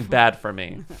something bad for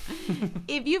me.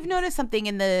 If you've noticed something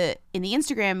in the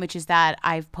Instagram, which is that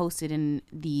I've posted in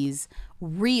these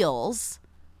reels,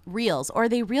 or are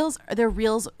they reels? They're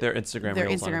reels. They're Instagram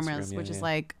reels, which is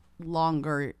like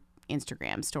longer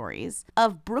Instagram stories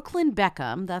of Brooklyn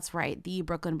Beckham. That's right, the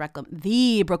Brooklyn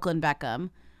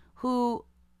Beckham, who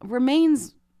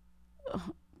remains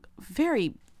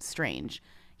very strange.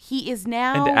 He is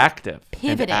now and active,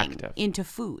 pivoting into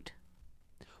food.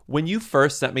 When you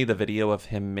first sent me the video of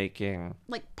him making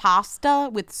like pasta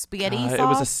with spaghetti sauce, it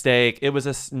was a steak. It was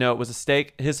a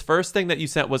steak. His first thing that you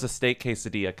sent was a steak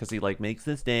quesadilla because he like makes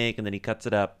the steak and then he cuts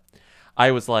it up.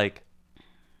 I was like,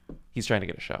 he's trying to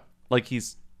get a show. Like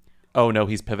he's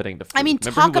pivoting to food. I mean,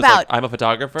 Remember like, I'm a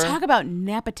photographer. Talk about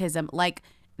nepotism. Like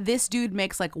this dude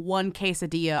makes like one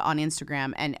quesadilla on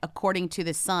Instagram, and according to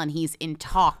the Sun, he's in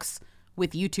talks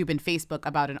with YouTube and Facebook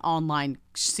about an online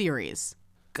series.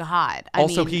 God. I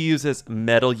mean, he uses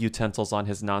metal utensils on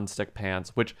his nonstick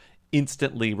pans, which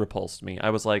instantly repulsed me. I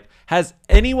was like, has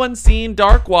anyone seen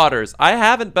Dark Waters? I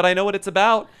haven't, but I know what it's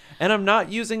about. And I'm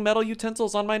not using metal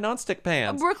utensils on my nonstick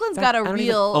pans. Brooklyn's got a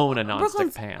real own a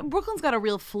nonstick pan. Brooklyn's got a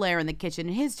real flair in the kitchen.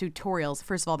 His tutorials,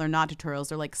 first of all, they're not tutorials.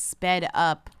 They're like sped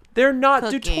up. They're not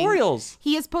cooking. Tutorials.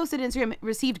 He has posted Instagram,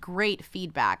 received great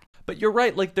feedback. But you're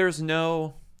right. Like there's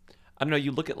no, I don't know.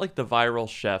 You look at like the viral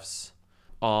chefs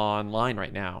online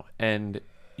right now, and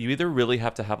you either really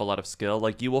have to have a lot of skill,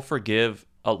 like you will forgive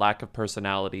a lack of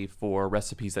personality for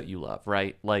recipes that you love,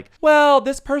 right? Like, well,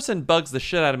 this person bugs the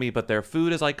shit out of me, but their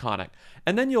food is iconic.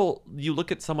 And then you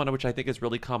look at someone, which I think is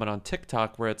really common on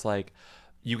TikTok, where it's like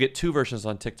you get two versions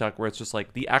on TikTok where it's just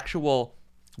like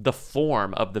the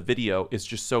form of the video is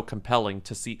just so compelling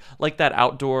to see, like that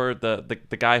outdoor the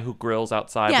guy who grills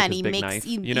outside with his big knife.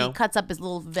 He cuts up his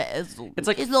little it's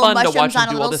like his fun little to watch him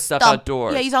on do all this stuff stump.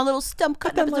 outdoors. Yeah, he's on a little stump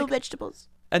cutting up his little vegetables.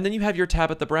 And then you have your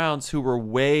Tabitha Browns who were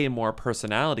way more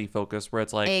personality focused, where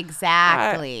it's like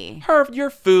exactly your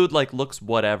food like looks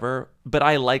whatever, but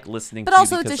I like listening. But to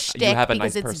also you it's a shtick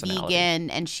because it's vegan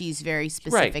and she's very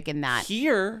specific in that.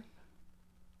 Here,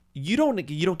 you don't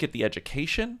get the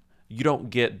education. You don't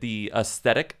get the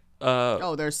aesthetic.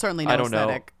 There's certainly no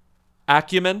aesthetic.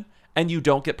 Acumen, and you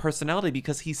don't get personality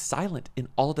because he's silent in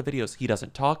all of the videos. He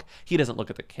doesn't talk. He doesn't look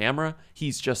at the camera.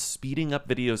 He's just speeding up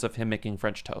videos of him making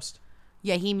French toast.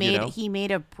 Yeah, he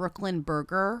made a Brooklyn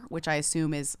burger, which I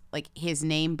assume is like his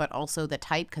name, but also the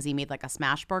type because he made like a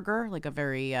smash burger, like a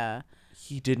very.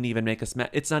 He didn't even make a smash.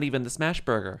 It's not even the smash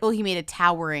burger. Well, he made a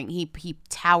towering. He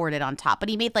towered it on top, but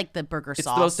he made like the burger sauce.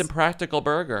 It's the most impractical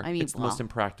burger. I mean, it's the most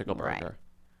impractical burger.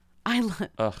 Right.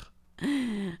 Ugh.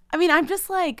 I mean, I'm just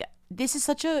like, this is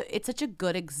such a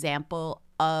good example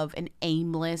of an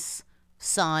aimless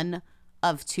son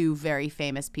of two very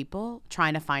famous people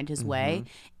trying to find his way.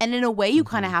 And in a way, you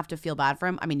kind of have to feel bad for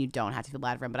him. I mean, you don't have to feel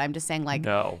bad for him, but I'm just saying, like,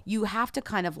 you have to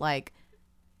kind of like.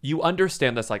 You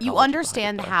understand the psychology. You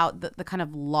understand how the kind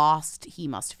of lost he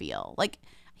must feel. Like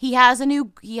he has a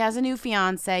new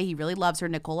fiance. He really loves her,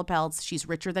 Nicola Peltz. She's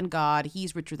richer than God.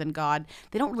 He's richer than God.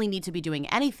 They don't really need to be doing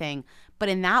anything, but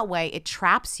in that way, it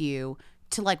traps you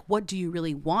to like, what do you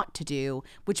really want to do?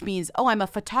 Which means, oh, I'm a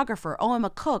photographer. Oh, I'm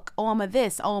a cook. Oh, I'm a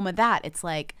this. Oh, I'm a that. It's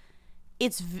like,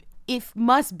 it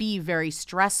must be very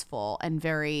stressful and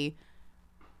very,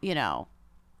 you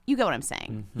get what I'm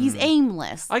saying. He's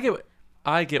aimless.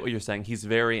 I get what you're saying. He's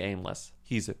very aimless.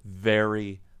 He's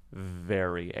very,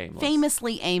 very aimless.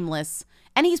 Famously aimless.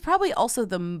 And he's probably also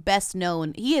the best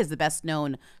known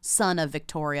son of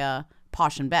Victoria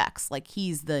Posh&Becks. Like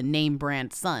he's the name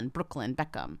brand son, Brooklyn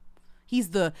Beckham.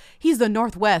 He's the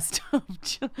Northwest.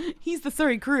 He's the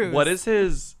Surrey Cruise. What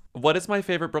is my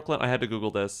favorite Brooklyn? I had to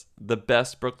Google this. The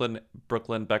best Brooklyn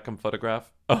Beckham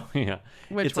photograph. Oh yeah.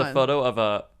 Which one? It's a photo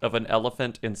of an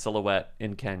elephant in silhouette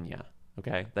in Kenya.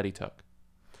 Okay, that he took.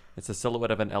 It's a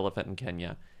silhouette of an elephant in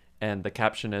Kenya. And the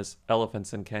caption is,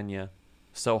 "Elephants in Kenya.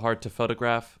 So hard to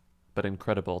photograph, but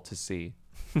incredible to see."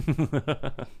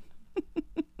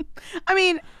 I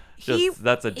mean, he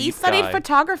studied guy.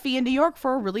 photography in New York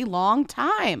for a really long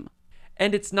time.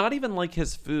 And it's not even like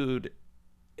his food.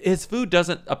 His food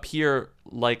doesn't appear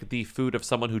like the food of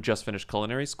someone who just finished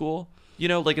culinary school. You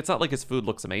know, like, it's not like his food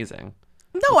looks amazing.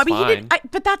 No, I mean, he fine.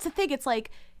 didn't. But that's the thing. It's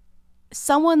like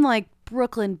someone like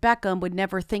Brooklyn Beckham would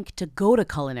never think to go to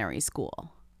culinary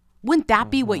school. Wouldn't that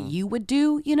be what you would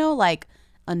do? You know, like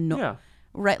Yeah.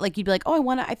 right? Like you'd be like, oh,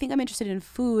 I think I'm interested in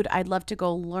food. I'd love to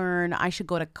go learn. I should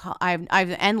go to. I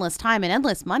have endless time and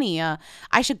endless money.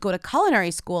 I should go to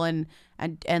culinary school and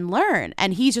learn.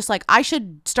 And he's just like, I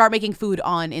should start making food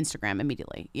on Instagram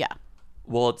immediately. Yeah.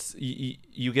 Well, it's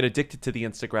you get addicted to the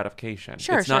instant gratification.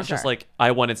 Sure, it's not just like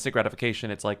I want instant gratification.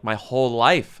 It's like my whole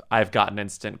life I've gotten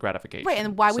instant gratification. Right,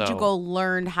 and why would you So, go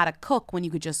learn how to cook when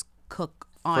you could just cook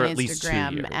on For at least 2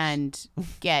 Instagram years. and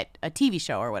get a TV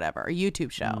show or whatever, a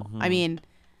YouTube show? Mm-hmm. I mean,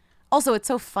 also it's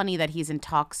so funny that he's in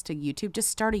talks to YouTube. Just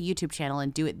start a YouTube channel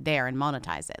and do it there and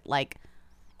monetize it. Like,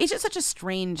 it's just such a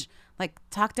strange, like,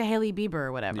 talk to Hailey Bieber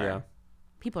or whatever. Yeah.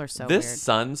 People are so This weird.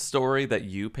 Sun story that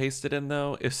you pasted in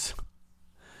though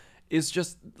is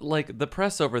just like the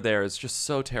press over there is just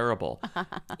so terrible.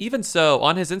 Even so,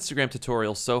 on his Instagram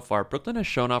tutorials so far, Brooklyn has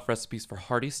shown off recipes for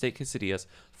hearty steak quesadillas,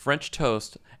 French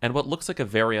toast, and what looks like a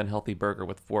very unhealthy burger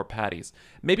with 4 patties.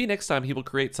 Maybe next time he will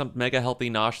create some mega healthy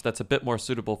nosh that's a bit more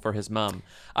suitable for his mom.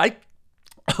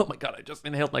 Oh my god, I just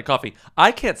inhaled my coffee.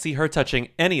 I can't see her touching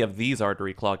any of these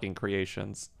artery clogging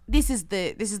creations. This is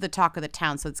the talk of the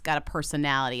town, so it's got a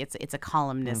personality. It's a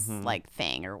columnist Mm-hmm. like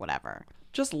thing or whatever.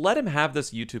 Just let him have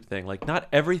this YouTube thing. Like, not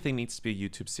everything needs to be a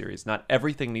YouTube series. Not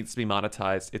everything needs to be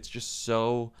monetized. It's just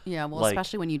so Yeah, well, like,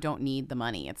 especially when you don't need the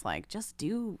money. It's like, just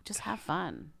have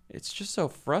fun. it's just so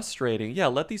frustrating. Yeah,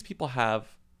 let these people have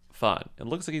fun. It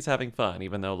looks like he's having fun,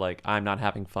 even though like I'm not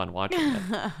having fun watching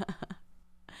it.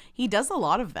 He does a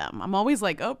lot of them. I'm always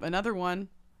like, oh, another one.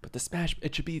 But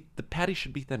the patty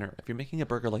should be thinner. If you're making a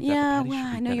burger like that, Yeah, the patty well,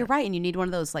 should be I know you're thinner. right, and you need one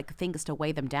of those like things to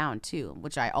weigh them down too,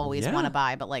 which I always Yeah. want to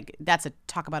buy. But like, that's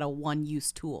talk about a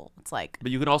one-use tool. It's like,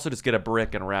 But you can also just get a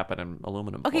brick and wrap it in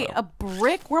aluminum okay, foil. a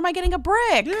brick. Where am I getting a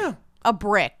brick? Yeah. A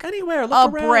brick. Anywhere, A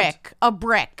look around. brick. A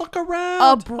brick. Look around. A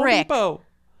Home brick. Depot.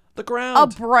 The A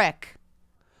ground. brick.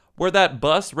 Where that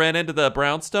bus ran into the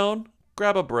brownstone,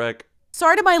 grab a brick.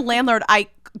 Sorry to my landlord. I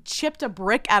chipped a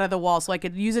brick out of the wall so I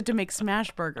could use it to make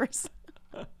smash burgers.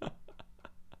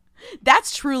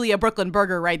 That's truly a Brooklyn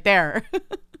burger right there.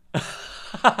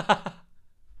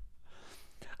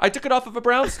 I took it off of a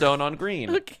brownstone on green.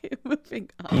 Okay, moving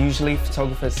on. Usually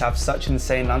photographers have such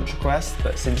insane lunch requests,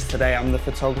 but since today I'm the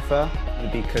photographer, I'm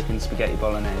gonna be cooking spaghetti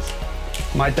bolognese.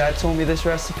 My dad taught me this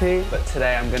recipe, but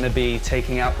today I'm gonna be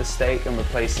taking out the steak and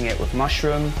replacing it with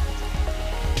mushroom.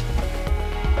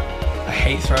 I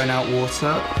hate throwing out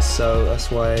water, so that's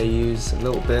why I use a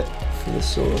little bit for the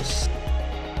sauce.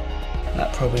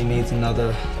 That probably needs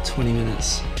another 20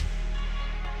 minutes.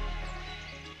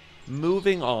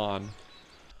 Moving on.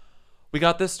 We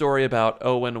got this story about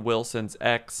Owen Wilson's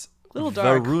ex, Little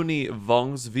dark. Varuni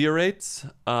Vongsvirets,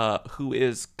 who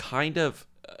is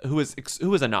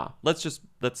a nah.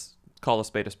 Let's call a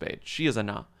spade a spade. She is a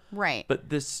nah. Right. But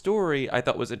this story I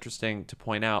thought was interesting to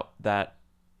point out that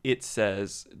it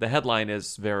says the headline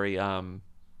is very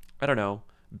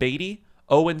baity.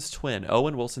 Owen's twin,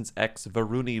 Owen Wilson's ex,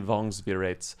 Varuni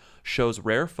Vongsvirets, shows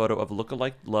rare photo of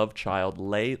lookalike love child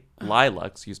Lila,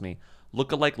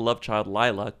 lookalike love child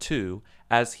Lila, too,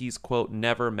 as he's, quote,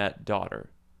 never met daughter.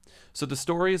 So the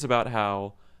story is about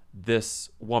how this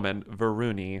woman,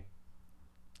 Varuni,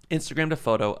 Instagrammed a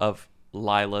photo of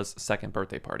Lila's second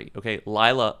birthday party. Okay,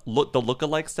 Lila, the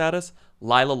lookalike status,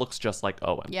 Lila looks just like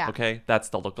Owen. Yeah. Okay, that's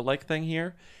the lookalike thing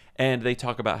here. And they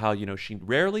talk about how, she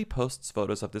rarely posts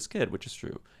photos of this kid, which is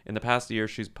true. In the past year,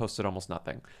 she's posted almost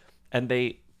nothing. And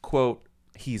they quote,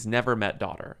 he's never met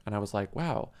daughter. And I was like,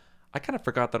 wow, I kind of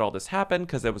forgot that all this happened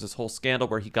because there was this whole scandal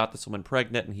where he got this woman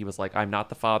pregnant and he was like, I'm not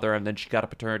the father. And then she got a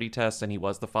paternity test and he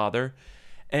was the father.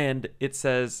 And it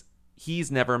says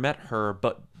he's never met her,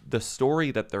 but the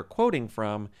story that they're quoting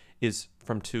from is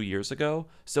from 2 years ago.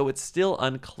 So it's still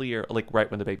unclear, like right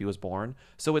when the baby was born.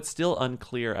 So it's still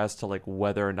unclear as to like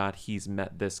whether or not he's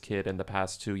met this kid in the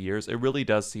past 2 years. It really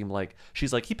does seem like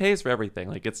she's like, he pays for everything.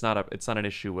 Like it's not an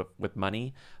issue with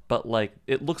money, but like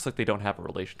it looks like they don't have a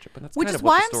relationship. And that's Which kind is of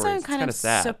what why the I'm story so is. It's kind of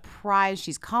sad. surprised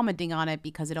she's commenting on it,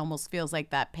 because it almost feels like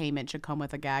that payment should come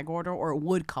with a gag order, or it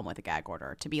would come with a gag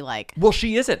order to be like. Well,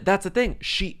 she isn't. That's the thing.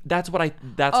 That's what I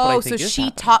think so is she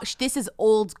happening. talks. This is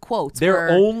old quotes. They're where-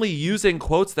 only using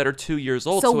quotes that are 2 years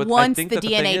old. So I once think the that the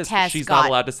thing DNA is, test she's got not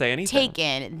allowed to say anything.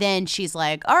 taken, then she's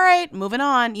like, all right, moving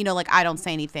on. Like I don't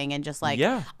say anything, and just like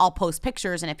Yeah. I'll post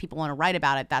pictures, and if people want to write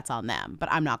about it, that's on them.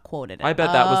 But I'm not quoted. I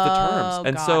bet that was the terms. Oh,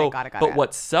 And got so, it, got it, got but it.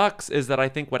 what sucks is that I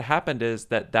think what happened is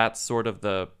that that's sort of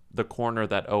the corner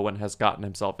that Owen has gotten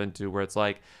himself into, where it's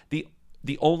like the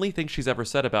only thing she's ever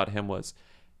said about him was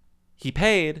he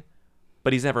paid,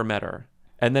 but he's never met her.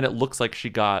 And then it looks like she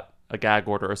got a gag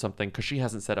order or something because she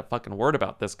hasn't said a fucking word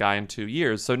about this guy in 2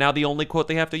 years. So now the only quote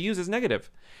they have to use is negative.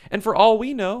 And for all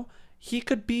we know, he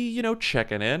could be, you know,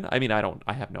 checking in. I mean,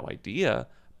 I have no idea,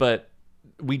 but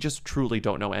we just truly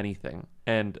don't know anything.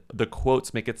 And the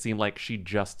quotes make it seem like she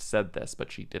just said this,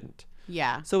 but she didn't.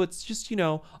 Yeah. So it's just, you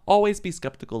know, always be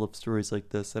skeptical of stories like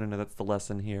this. I don't know. That's the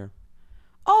lesson here.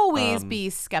 Always be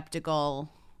skeptical.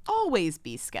 Always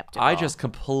be skeptical. I just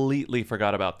completely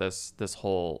forgot about this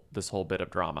whole bit of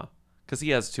drama because he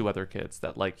has 2 other kids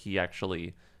that like he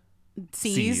actually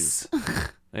sees.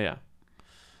 Yeah.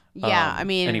 Yeah. I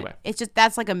mean, anyway, it's just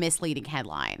that's like a misleading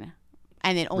headline,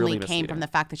 and it only Really came from misleading. the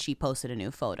fact that she posted a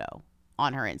new photo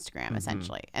on her Instagram, Mm-hmm.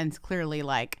 essentially, and it's clearly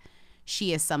like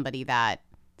she is somebody at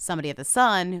the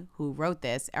Sun who wrote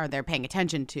this, or they're paying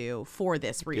attention to for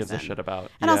this reason. gives a shit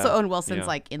about. And also Yeah, Owen Wilson's yeah.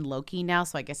 like in Loki now,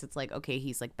 so I guess it's like, okay,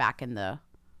 he's back in the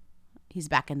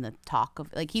talk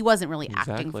of, like, he wasn't really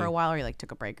acting Exactly. for a while, or he like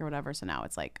took a break or whatever, so now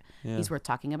it's like Yeah. he's worth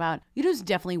talking about. You know who's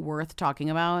definitely worth talking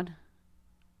about?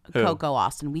 Who? Coco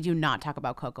Austin. We do not talk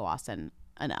about Coco Austin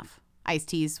enough.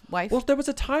 Ice-T's wife. Well, there was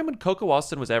a time when Coco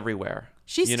Austin was everywhere.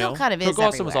 She you still know? kind of is Coco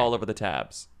Austin was everywhere. all over the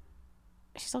tabs.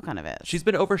 She still kind of is. She's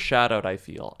been overshadowed, I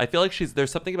feel. I feel like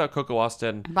there's something about Coco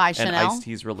Austin By and Chanel?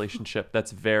 Ice-T's relationship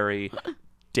that's very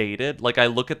dated. Like, I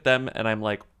look at them and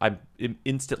I'm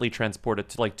instantly transported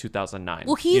to like 2009.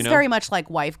 Well, he's you know? very much like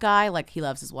wife guy. Like, he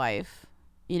loves his wife,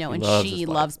 you know, He and loves she his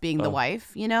wife. loves being the Oh.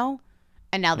 wife, you know?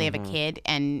 And now they have a Mhm. kid,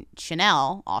 and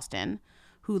Chanel Austin,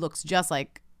 who looks just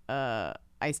like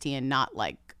Ice-T and not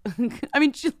like, I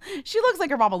mean, she looks like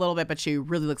her mom a little bit, but she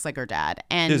really looks like her dad.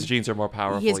 And His genes are more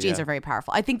powerful. his genes yeah. are very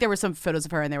powerful. I think there were some photos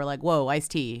of her and they were like, whoa,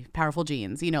 Ice-T, powerful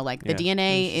genes. You know, like the Yeah.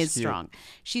 DNA She's is cute. strong.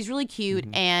 She's really cute,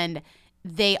 and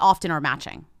they often are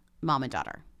matching, mom and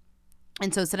daughter.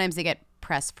 And so sometimes they get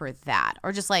press for that,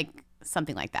 or just like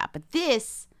something like that. But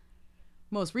this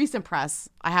most recent press,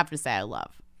 I have to say I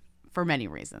love for many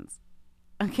reasons.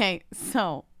 Okay,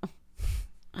 so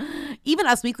even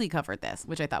Us Weekly covered this,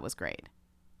 which I thought was great.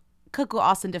 Coco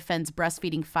Austin defends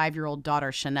breastfeeding 5-year-old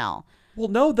daughter Chanel. Well,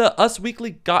 no, the Us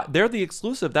Weekly they're the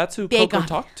exclusive. That's who Coco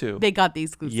talked to. They got the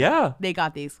exclusive. Yeah. They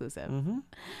got the exclusive.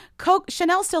 Mm-hmm.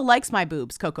 Chanel still likes my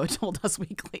boobs, Coco told Us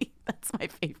Weekly. That's my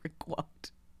favorite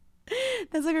quote.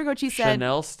 That's like her quote. She said,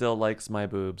 Chanel still likes my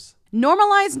boobs.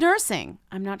 normalized nursing.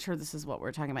 I'm not sure this is what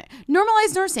we're talking about.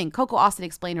 Normalized nursing. Coco Austin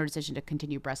explained her decision to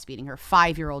continue breastfeeding her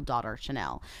 5-year-old daughter,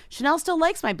 Chanel. Chanel still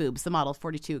likes my boobs, the model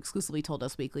 42 exclusively told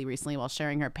Us Weekly recently while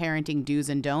sharing her parenting do's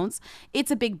and don'ts.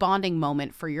 It's a big bonding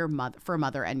moment for your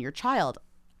mother and your child.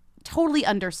 Totally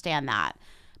understand that.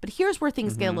 But here's where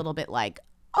things get a little bit like,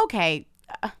 okay,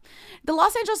 the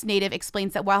Los Angeles native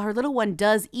explains that while her little one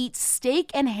does eat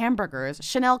steak and hamburgers,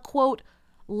 Chanel, quote,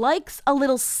 likes a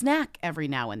little snack every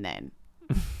now and then.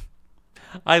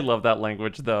 I love that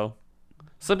language, though.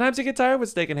 Sometimes you get tired with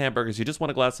steak and hamburgers. You just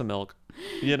want a glass of milk,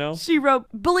 you know? She wrote,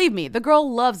 believe me, the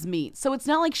girl loves meat, so it's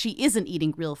not like she isn't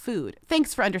eating real food.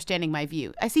 Thanks for understanding my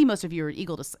view. I see most of you are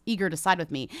eager to side with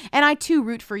me, and I too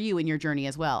root for you in your journey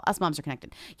as well. Us moms are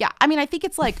connected. Yeah, I mean, I think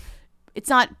it's like, it's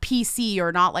not PC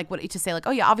or not like what to say like,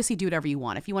 oh yeah, obviously do whatever you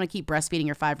want. If you want to keep breastfeeding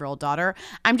your 5-year-old daughter,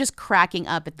 I'm just cracking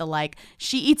up at the like,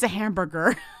 she eats a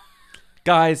hamburger.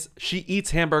 Guys, she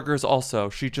eats hamburgers also.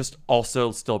 She just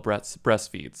also still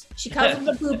breastfeeds. She calls it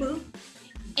the boo-boo.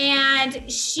 And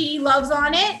she loves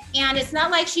on it. And it's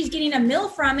not like she's getting a meal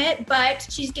from it, but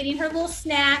she's getting her little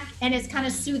snack and it's kind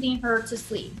of soothing her to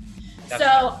sleep.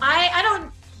 So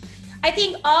I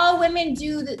think all women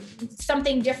do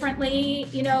something differently,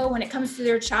 you know, when it comes to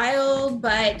their child,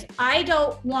 but I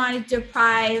don't want to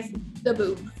deprive the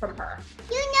boob from her.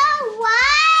 You know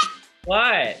what?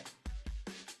 What?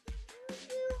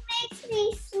 Makes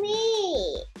me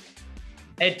sleep.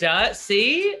 It does?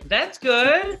 See? That's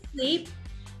good. Sleep.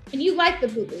 And you like the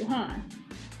boo-boo, huh?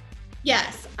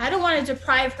 Yes, I don't want to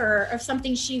deprive her of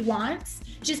something she wants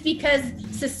just because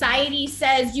society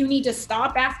says you need to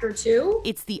stop after 2.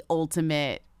 It's the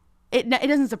ultimate. It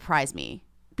doesn't surprise me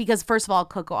because first of all,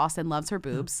 Coco Austin loves her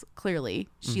boobs. Clearly,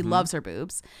 she loves her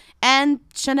boobs, and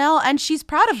Chanel, and she's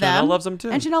proud of them. Chanel loves them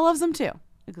too. and Chanel loves them too.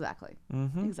 Exactly.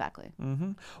 Mm-hmm. Exactly.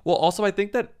 Mm-hmm. Well, also, I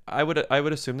think that I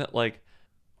would assume that like,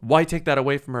 why take that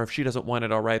away from her if she doesn't want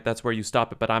it? All right, that's where you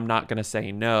stop it. But I'm not gonna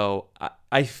say no.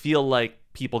 I feel like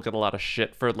people get a lot of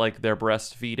shit for like their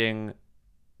breastfeeding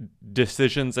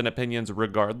decisions and opinions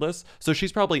regardless. So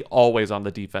she's probably always on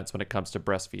the defense when it comes to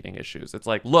breastfeeding issues. It's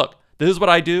like, look, this is what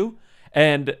I do,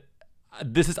 and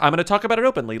I'm going to talk about it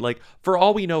openly. Like, for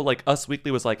all we know, like Us Weekly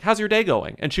was like, how's your day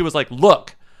going? And she was like,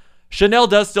 look, Chanel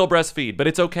does still breastfeed, but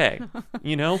it's okay.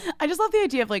 You know? I just love the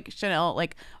idea of like Chanel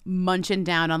like munching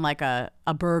down on like a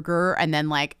burger and then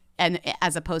like, and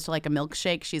as opposed to like a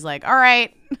milkshake, she's like, all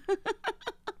right.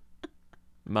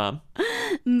 Mom.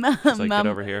 She's like, get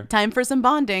over here. Time for some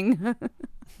bonding.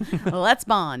 Let's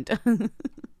bond.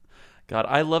 God,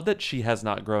 I love that she has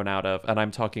not grown out of, and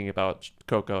I'm talking about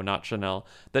Coco, not Chanel,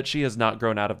 that she has not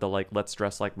grown out of the like, let's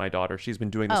dress like my daughter. She's been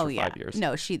doing this for 5 years.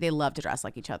 No, they love to dress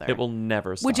like each other. It will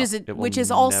never stop. Which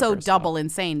is also double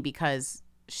insane because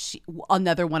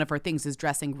another one of her things is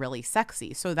dressing really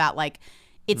sexy. So that like,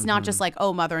 it's not just like,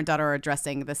 oh, mother and daughter are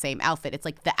dressing the same outfit. It's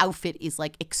like the outfit is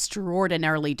like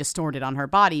extraordinarily distorted on her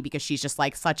body because she's just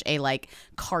like such a like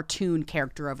cartoon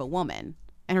character of a woman.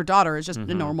 And her daughter is just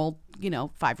a normal,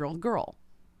 5-year-old girl.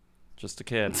 Just a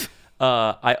kid.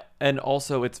 And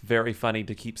also it's very funny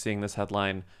to keep seeing this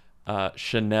headline.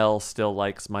 Chanel still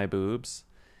likes my boobs.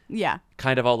 Yeah.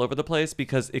 Kind of all over the place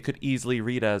because it could easily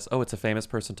read as, oh, it's a famous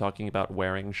person talking about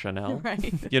wearing Chanel.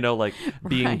 Right. Like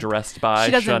being dressed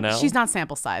by Chanel. She's not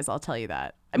sample size, I'll tell you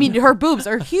that. I mean, her boobs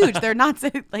are huge. They're not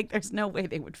like, there's no way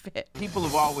they would fit. People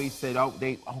have always said, oh,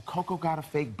 Coco got a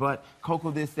fake butt,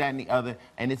 Coco this, that, and the other,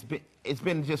 and it's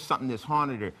been just something that's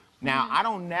haunted her. Now, I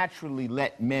don't naturally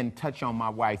let men touch on my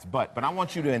wife's butt, but I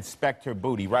want you to inspect her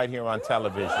booty right here on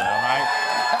television, all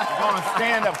right? You're going to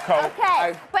stand up, Coco.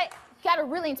 Okay, but you got to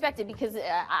really inspect it because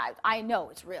I know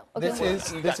it's real. Okay,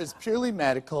 This is purely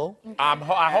medical.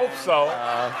 I hope so.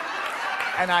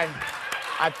 And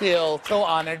I feel so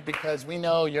honored because we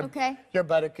know your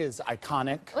buttock is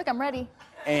iconic. Look, I'm ready.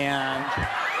 And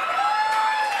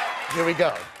here we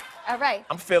go. All right.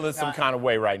 I'm feeling some kind of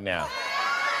way right now.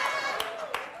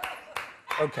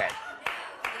 Okay.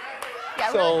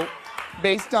 Yeah, so, really.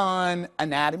 based on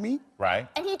anatomy, right?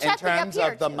 And he in checked terms me up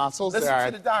here of the too. muscles, Listen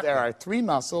to the doctor. there are 3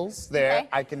 muscles there. Okay.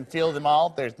 I can feel them all.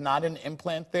 There's not an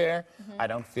implant there. I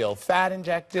don't feel fat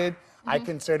injected. I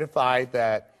can certify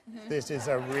that this is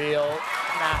a real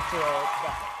natural.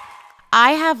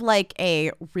 I have like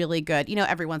a really good,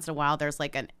 every once in a while there's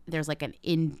like an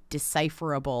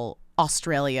indecipherable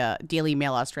Daily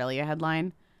Mail Australia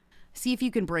headline. See if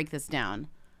you can break this down.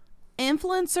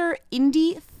 Influencer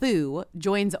Indy Thu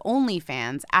joins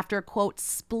OnlyFans after, quote,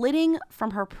 splitting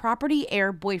from her property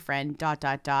heir boyfriend, ...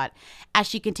 as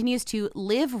she continues to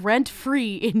live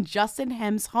rent-free in Justin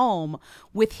Hem's home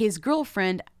with his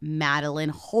girlfriend,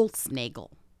 Madeline Holtznagel.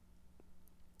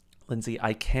 Lindsay,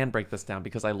 I can break this down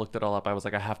because I looked it all up. I was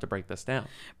like, I have to break this down.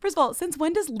 First of all, since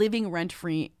when does living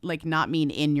rent-free like not mean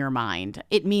in your mind?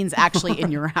 It means actually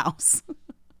in your house.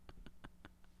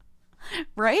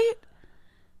 Right?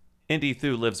 Indy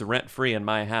Thu lives rent-free in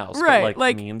my house, right? But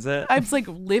like means it. I'm just like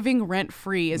living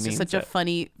rent-free is just Means such a it.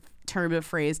 funny term of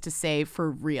phrase to say for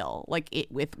real, like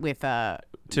it with to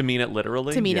mean it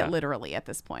literally. to mean Yeah. it literally at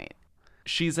this point.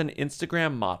 She's an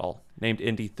Instagram model named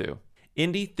Indy Thu.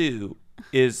 Indy Thu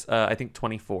is, I think,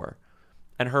 24.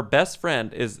 And her best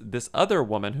friend is this other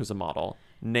woman who's a model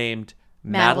named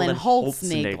Madeline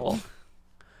Holtznagel.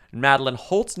 Madeline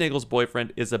Holtznagel's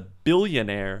boyfriend is a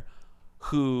billionaire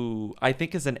who I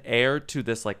think is an heir to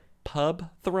this like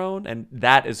pub throne. And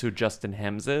that is who Justin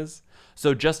Hems is.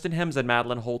 So Justin Hems and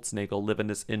Madeline Holtznagel live in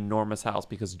this enormous house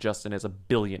because Justin is a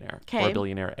billionaire or a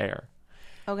billionaire heir.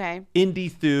 Okay. Indy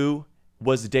Thu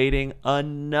was dating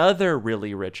another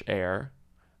really rich heir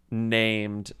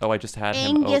named, I just had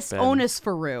Angus him open.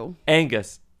 Onisferu.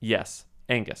 Angus, yes,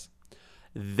 Angus.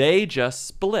 They just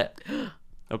split,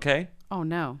 okay? Oh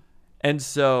no. And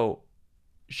so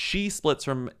she splits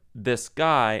from this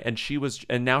guy,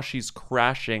 and now she's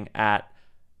crashing at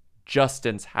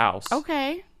Justin's house.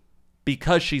 Okay.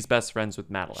 Because she's best friends with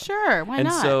Madeline. Sure, why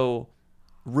not? And so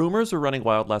rumors were running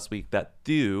wild last week that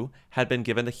Thu had been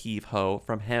given the heave-ho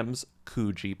from Hem's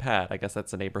Coogee pad. I guess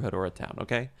that's a neighborhood or a town,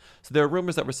 okay? So there are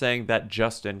rumors that were saying that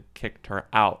Justin kicked her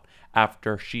out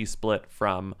after she split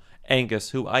from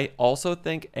Angus, who I also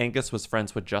think Angus was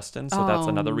friends with Justin. So that's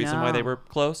another reason why they were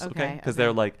close, okay? Because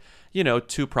they're like,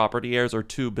 2 property heirs or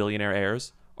 2 billionaire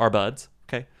heirs are buds,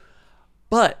 okay?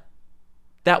 But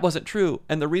that wasn't true.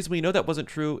 And the reason we know that wasn't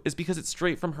true is because it's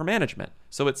straight from her management.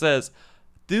 So it says,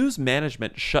 Thu's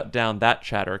management shut down that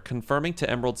chatter, confirming to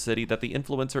Emerald City that the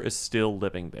influencer is still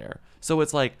living there. So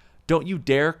it's like, don't you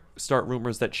dare start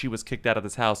rumors that she was kicked out of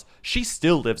this house. She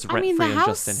still lives rent-free the in house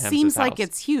Justin Hems's seems house. like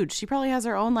it's huge. She probably has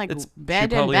her own bed she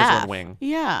and probably bath. has her own wing.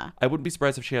 Yeah. I wouldn't be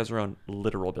surprised if she has her own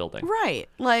literal building. Right.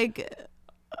 Like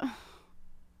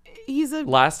he's a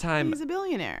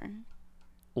billionaire.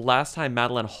 Last time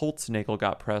Madeline Holtznagel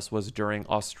got press was during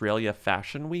Australia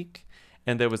Fashion Week.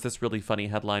 And there was this really funny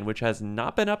headline, which has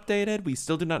not been updated. We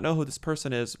still do not know who this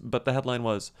person is, but the headline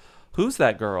was, "Who's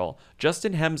that girl?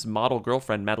 Justin Hem's model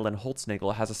girlfriend, Madeline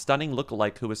Holtznagel, has a stunning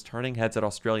lookalike who is turning heads at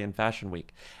Australian Fashion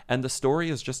Week." And the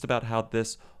story is just about how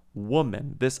this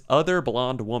woman, this other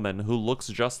blonde woman who looks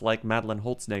just like Madeline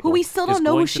Holtznagel, Who we still don't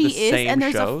know who she is, and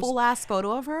there's shows. a full-ass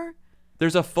photo of her?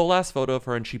 There's a full-ass photo of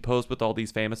her, and she posed with all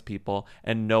these famous people,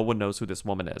 and no one knows who this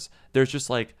woman is. There's just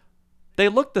like, they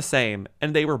look the same,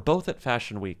 and they were both at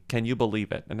Fashion Week. Can you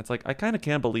believe it? And it's like, I kind of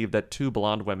can't believe that two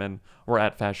blonde women were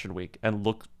at Fashion Week and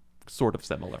look sort of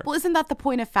similar. Well, isn't that the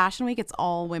point of Fashion Week? It's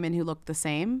all women who look the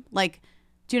same. Like,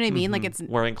 do you know what I mean? Like, it's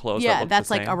wearing clothes. Yeah, that look that's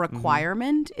the like same. a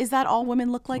requirement. Is that all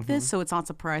women look like this? So it's not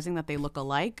surprising that they look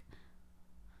alike.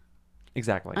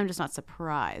 Exactly. I'm just not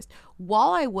surprised.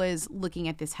 While I was looking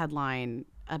at this headline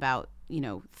about,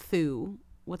 Thu,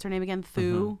 what's her name again?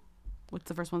 Thu. What's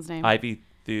the first one's name? Ivy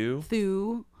Thu.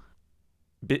 Thu.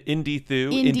 Indy Thu.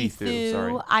 Indy Thu.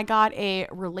 Sorry. I got a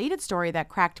related story that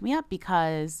cracked me up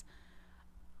because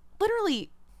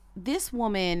literally this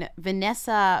woman,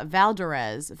 Vanessa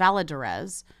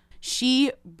Valadares,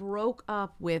 she broke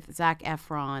up with Zac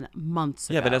Efron months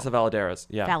ago. Yeah, Vanessa Valadares.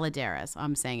 Yeah. Valadares.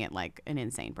 I'm saying it like an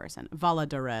insane person.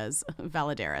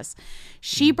 Valadares.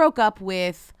 She broke up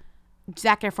with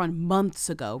Zac Efron months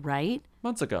ago, right?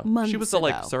 Months ago. Months she was a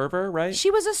ago. server, right?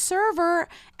 She was a server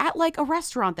at like a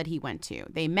restaurant that he went to.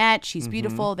 They met. She's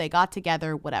beautiful. They got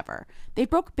together. Whatever. They've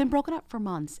been broken up for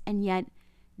months, and yet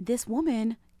this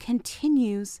woman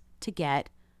continues to get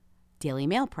Daily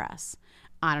Mail press.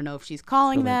 I don't know if she's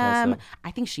calling Really them. impressive.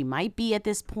 I think she might be at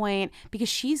this point because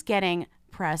she's getting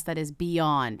press that is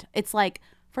beyond. It's like,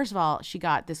 first of all, she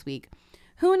got this week,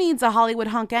 who needs a Hollywood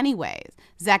hunk anyways?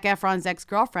 Zac Efron's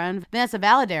ex-girlfriend, Vanessa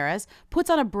Valadares, puts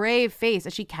on a brave face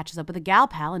as she catches up with a gal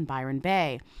pal in Byron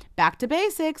Bay. Back to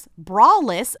basics,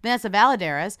 braless Vanessa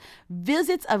Valadares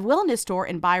visits a wellness store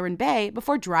in Byron Bay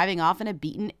before driving off in a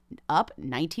beaten-up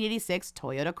 1986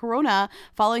 Toyota Corona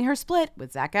following her split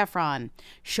with Zac Efron.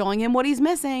 Showing him what he's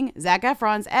missing, Zac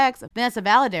Efron's ex, Vanessa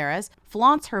Valadares,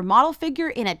 flaunts her model figure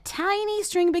in a tiny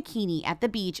string bikini at the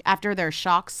beach after their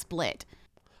shock split.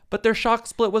 But their shock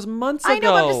split was months ago. I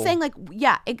know, but I'm just saying, like,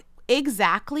 yeah,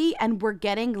 exactly. And we're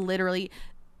getting literally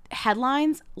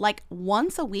headlines like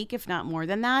once a week, if not more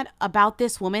than that, about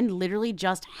this woman literally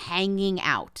just hanging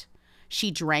out.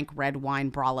 She drank red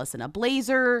wine braless in a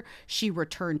blazer. She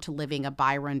returned to living a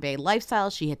Byron Bay lifestyle.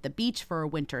 She hit the beach for a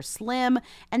winter slim.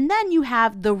 And then you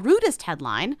have the rudest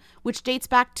headline, which dates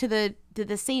back to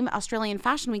the same Australian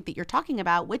Fashion Week that you're talking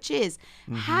about, which is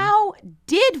how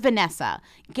did Vanessa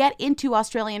get into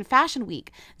Australian Fashion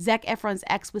Week? Zac Efron's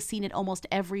ex was seen at almost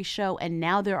every show, and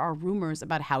now there are rumors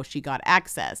about how she got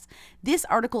access. This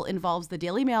article involves the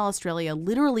Daily Mail Australia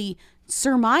literally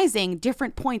surmising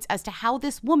different points as to how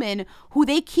this woman, who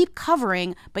they keep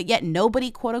covering, but yet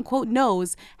nobody quote unquote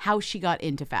knows how she got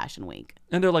into Fashion Week.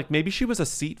 And they're like, maybe she was a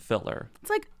seat filler. It's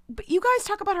like, but you guys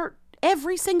talk about her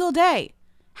every single day.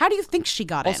 How do you think she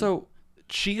got in? Also,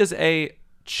 she's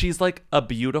like a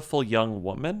beautiful young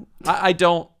woman. I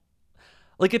don't,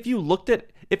 like, if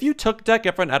you took Zac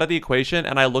Efron out of the equation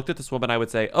and I looked at this woman, I would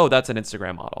say, oh, that's an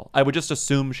Instagram model. I would just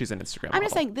assume she's an Instagram model. I'm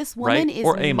just saying this woman right? is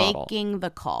Or a model. making the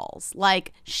calls.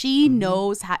 Like, she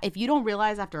knows how, if you don't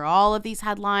realize after all of these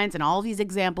headlines and all of these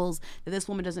examples that this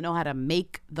woman doesn't know how to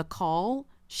make the call,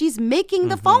 she's making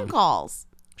the phone calls.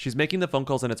 She's making the phone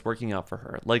calls and it's working out for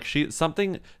her. Like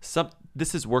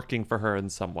this is working for her in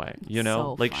some way, you know?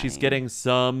 So like she's funny. getting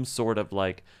some sort of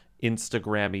like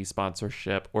Instagram-y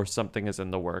sponsorship or something is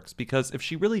in the works, because if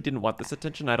she really didn't want this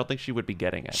attention, I don't think she would be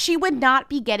getting it. She would not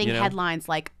be getting You know? headlines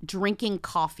like drinking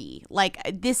coffee. Like,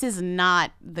 this is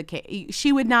not the case.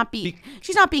 She would not be,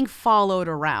 she's not being followed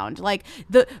around. Like,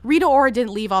 the Rita Ora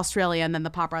didn't leave Australia and then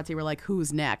the paparazzi were like,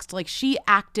 who's next? Like, she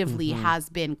actively has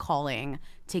been calling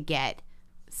to get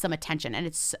some attention. And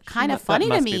it's kind of That funny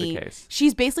to must be me. the case.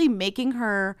 She's basically making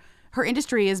her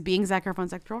industry is being Zac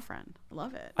Efron's ex-girlfriend. I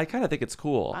love it. I kind of think it's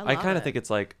cool. I I love kind it. of think it's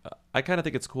like, I kind of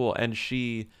think it's cool. And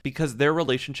because their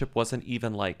relationship wasn't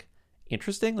even like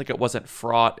interesting, like it wasn't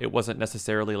fraught. It wasn't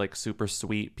necessarily like super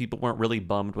sweet. People weren't really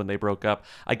bummed when they broke up.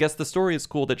 I guess the story is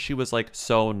cool that she was like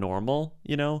so normal,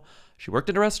 you know? She worked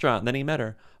in a restaurant and then he met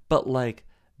her. But like,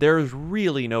 there's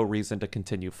really no reason to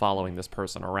continue following this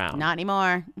person around. Not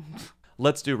anymore.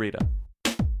 Let's do Rita.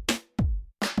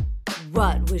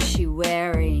 What was she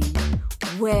wearing?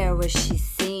 Where was she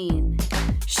seen?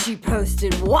 She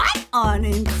posted what on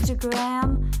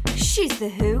Instagram? She's the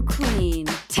Who Queen.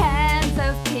 Tens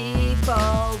of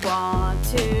people want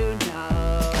to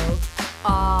know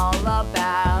all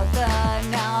about the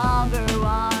number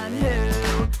one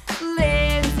Who.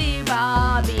 Lindsay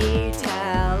Bobby, tell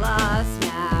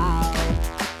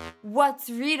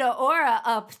What's Rita Ora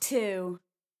up to?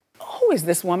 Who is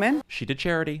this woman? She did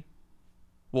charity.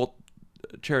 Well,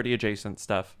 charity adjacent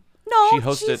stuff. No, she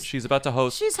hosted. She's about to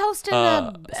host. She's hosting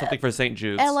something for St.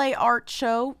 Jude's. LA art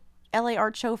show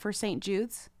for St.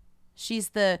 Jude's. She was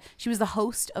the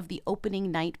host of the opening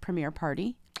night premiere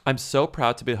party. I'm so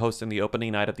proud to be hosting the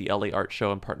opening night of the LA Art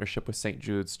Show in partnership with St.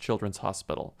 Jude's Children's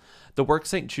Hospital. The work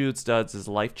St. Jude's does is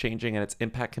life-changing and its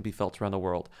impact can be felt around the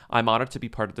world. I'm honored to be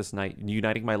part of this night,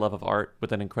 uniting my love of art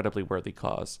with an incredibly worthy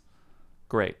cause.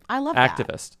 Great. I love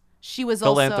Activist. That. She was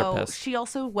Philanthropist. she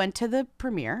also went to the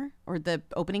premiere or the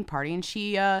opening party, and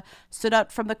she stood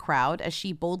up from the crowd as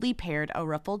she boldly paired a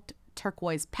ruffled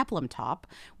turquoise peplum top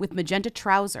with magenta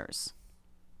trousers.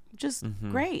 Just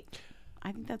great.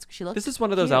 I think she looks. This is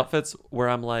one of those cute. outfits where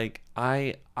I'm like,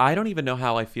 I don't even know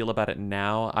how I feel about it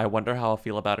now. I wonder how I'll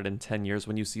feel about it in 10 years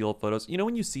when you see old photos. You know,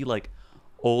 when you see like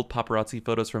old paparazzi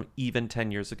photos from even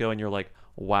 10 years ago and you're like,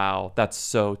 wow, that's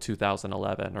so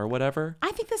 2011 or whatever.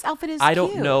 I think this outfit is I cute.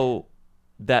 don't know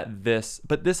that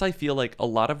but this I feel like a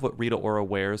lot of what Rita Ora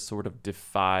wears sort of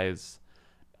defies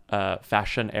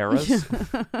fashion eras.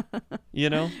 You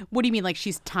know? What do you mean, like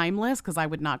she's timeless? Because I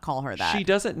would not call her that. She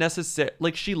doesn't necessarily,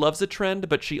 like, she loves a trend,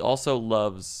 but she also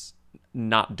loves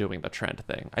not doing the trend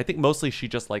thing. I think mostly she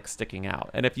just likes sticking out.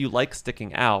 And if you like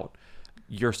sticking out,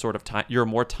 you're sort of you're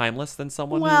more timeless than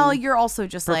someone Well, who you're also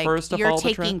just like, prefers to you're follow the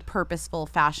taking trend. purposeful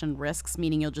fashion risks,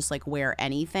 meaning you'll just like wear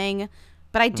anything.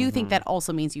 But I do think that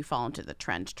also means you fall into the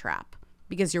trend trap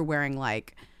because you're wearing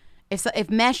like, if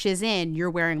mesh is in, you're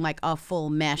wearing like a full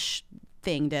mesh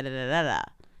thing, da da da da da.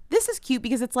 This is cute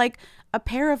because it's like a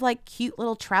pair of like cute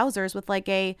little trousers with like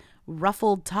a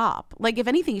ruffled top. Like if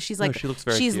anything, she's like, she looks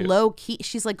very she's cute. low key.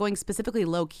 She's like going specifically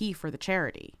low key for the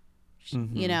charity.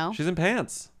 You know? She's in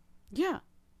pants. Yeah.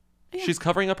 She's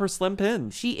covering up her slim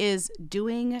pins. She is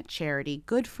doing charity.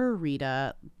 Good for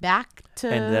Rita. Back to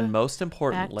And then most back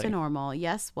importantly, to normal.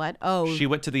 Yes. What? Oh, she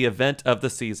went to the event of the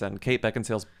season, Kate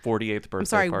Beckinsale's 48th birthday I'm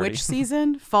sorry. party. Which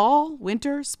season? Fall,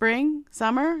 winter, spring,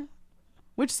 summer?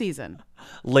 Which season?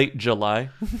 Late July.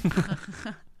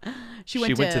 She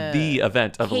went to the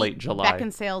event of Kate late July.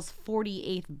 Beckinsale's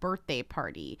 48th birthday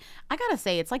party. I gotta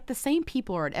say, it's like the same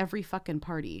people are at every fucking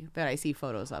party that I see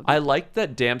photos of. I like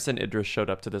that Damson Idris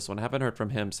showed up to this one. I haven't heard from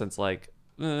him since like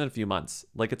a few months.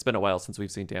 Like it's been a while since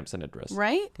we've seen Damson Idris.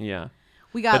 Right? Yeah.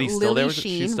 We got But he's still Lily there with-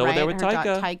 Sheen, she's still right? there with Her dog,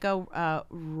 Taika. Taika,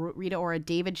 Rita Ora,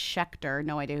 David Schechter,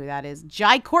 no idea who that is.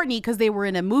 Jai Courtney, because they were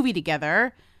in a movie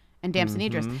together, and Damson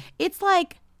Idris. It's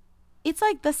like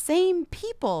the same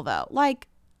people though. Like,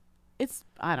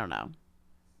 I don't know.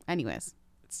 Anyways,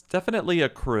 It's definitely a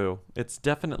crew.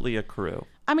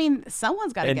 I mean,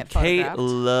 someone's got to And get Kate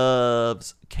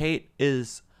photographed. Kate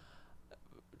is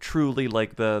truly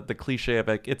like the cliche of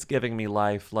like, it's giving me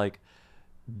life. Like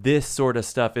this sort of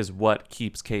stuff is what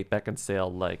keeps Kate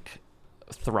Beckinsale like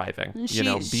thriving. She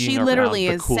being literally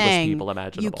around is the coolest saying, people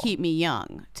imaginable. "You keep me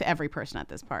young" to every person at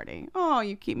this party. Oh,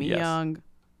 you keep me Yes. young.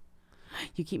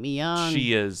 You keep me young.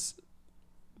 She is,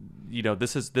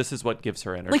 this is what gives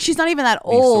her energy. Like she's not even that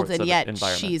These old, sorts and of yet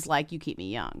environments. she's like, "You keep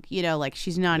me young." Like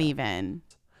she's not even.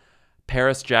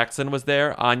 Paris Jackson was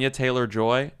there. Anya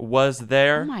Taylor-Joy was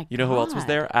there. Oh my You know who else was God.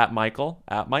 there? At Michael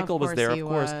was course there, he of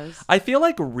course. was. I feel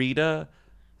like Rita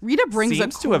brings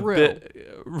seems a to have crew.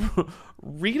 been.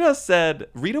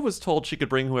 Rita was told she could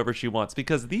bring whoever she wants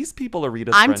because these people are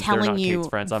Rita's I'm friends. They're telling not you, Kate's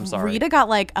friends. I'm sorry. Rita got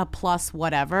like a plus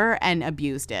whatever and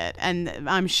abused it, and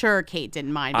I'm sure Kate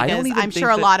didn't mind I don't because even I'm think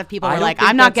sure a that- lot of people I were don't like, think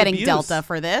 "I'm not that's getting abuse. Delta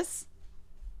for this."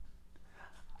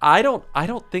 I don't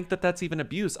think that that's even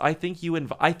abuse. I think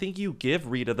you give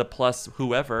Rita the plus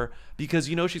whoever because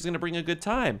you know she's going to bring a good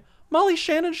time. Molly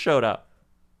Shannon showed up.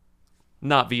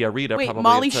 Not via Rita, Wait, probably.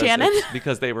 Molly It says Shannon? it's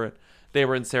because they were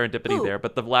in Serendipity Who? there.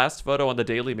 But the last photo on the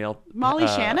Daily Mail Molly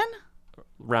Shannon?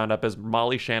 roundup is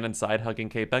Molly Shannon side hugging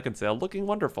Kate Beckinsale, looking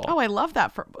wonderful. Oh, I love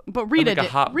that. But Rita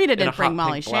Rita didn't bring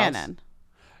Molly Shannon.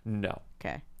 No.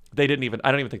 Okay. They didn't even. I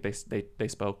don't even think they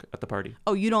spoke at the party.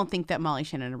 Oh, you don't think that Molly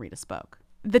Shannon and Rita spoke?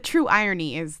 The true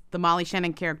irony is the Molly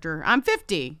Shannon character. I'm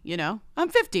 50. I'm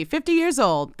 50 years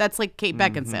old. That's like Kate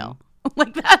Beckinsale.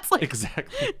 Like that's like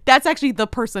exactly. That's actually the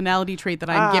personality trait that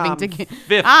I'm giving to Kate.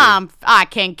 50. I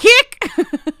can kick.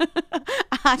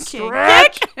 I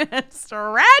Stretch. can kick.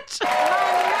 Stretch.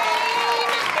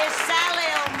 It's Sally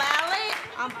O'Malley.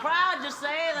 I'm proud to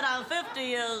say that I'm 50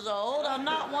 years old. I'm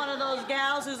not one of those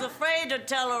gals who's afraid to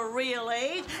tell her real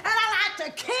age. And I like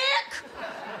to kick,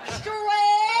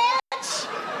 stretch,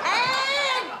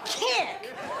 and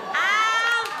kick.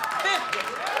 I'm 50.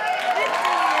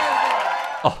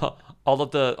 50 years old. All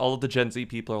of the Gen Z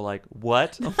people are like,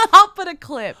 what? I'll put a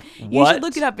clip. You What? should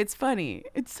look it up. It's funny.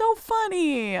 It's so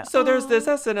funny. So there's this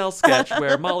SNL sketch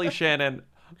where Molly Shannon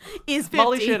is 50.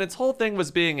 Molly Shannon's whole thing was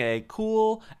being a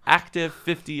cool, active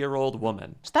 50-year-old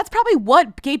woman. That's probably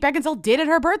what Kate Beckinsale did at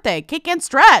her birthday. Kick and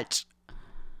stretch.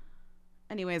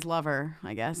 Anyways, love her,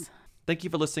 I guess. Thank you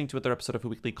for listening to another episode of Who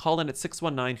Weekly. Call in at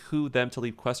 619-WHO-THEM to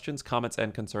leave questions, comments,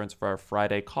 and concerns for our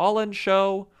Friday call-in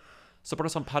show. Support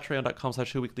us on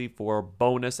patreon.com/WhoWeekly for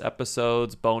bonus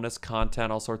episodes, bonus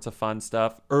content, all sorts of fun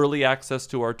stuff, early access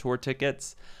to our tour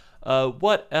tickets.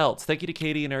 What else? Thank you to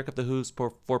Katie and Eric of the Who's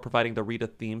for providing the Rita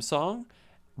theme song.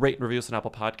 Rate and review us on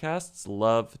Apple Podcasts.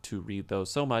 Love to read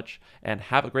those so much. And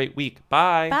have a great week.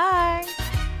 Bye. Bye.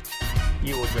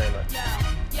 You will dream it.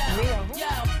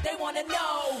 They want to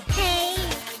know. Hey.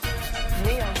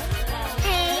 Hey.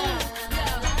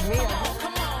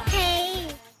 Hey.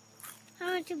 I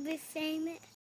want to be famous.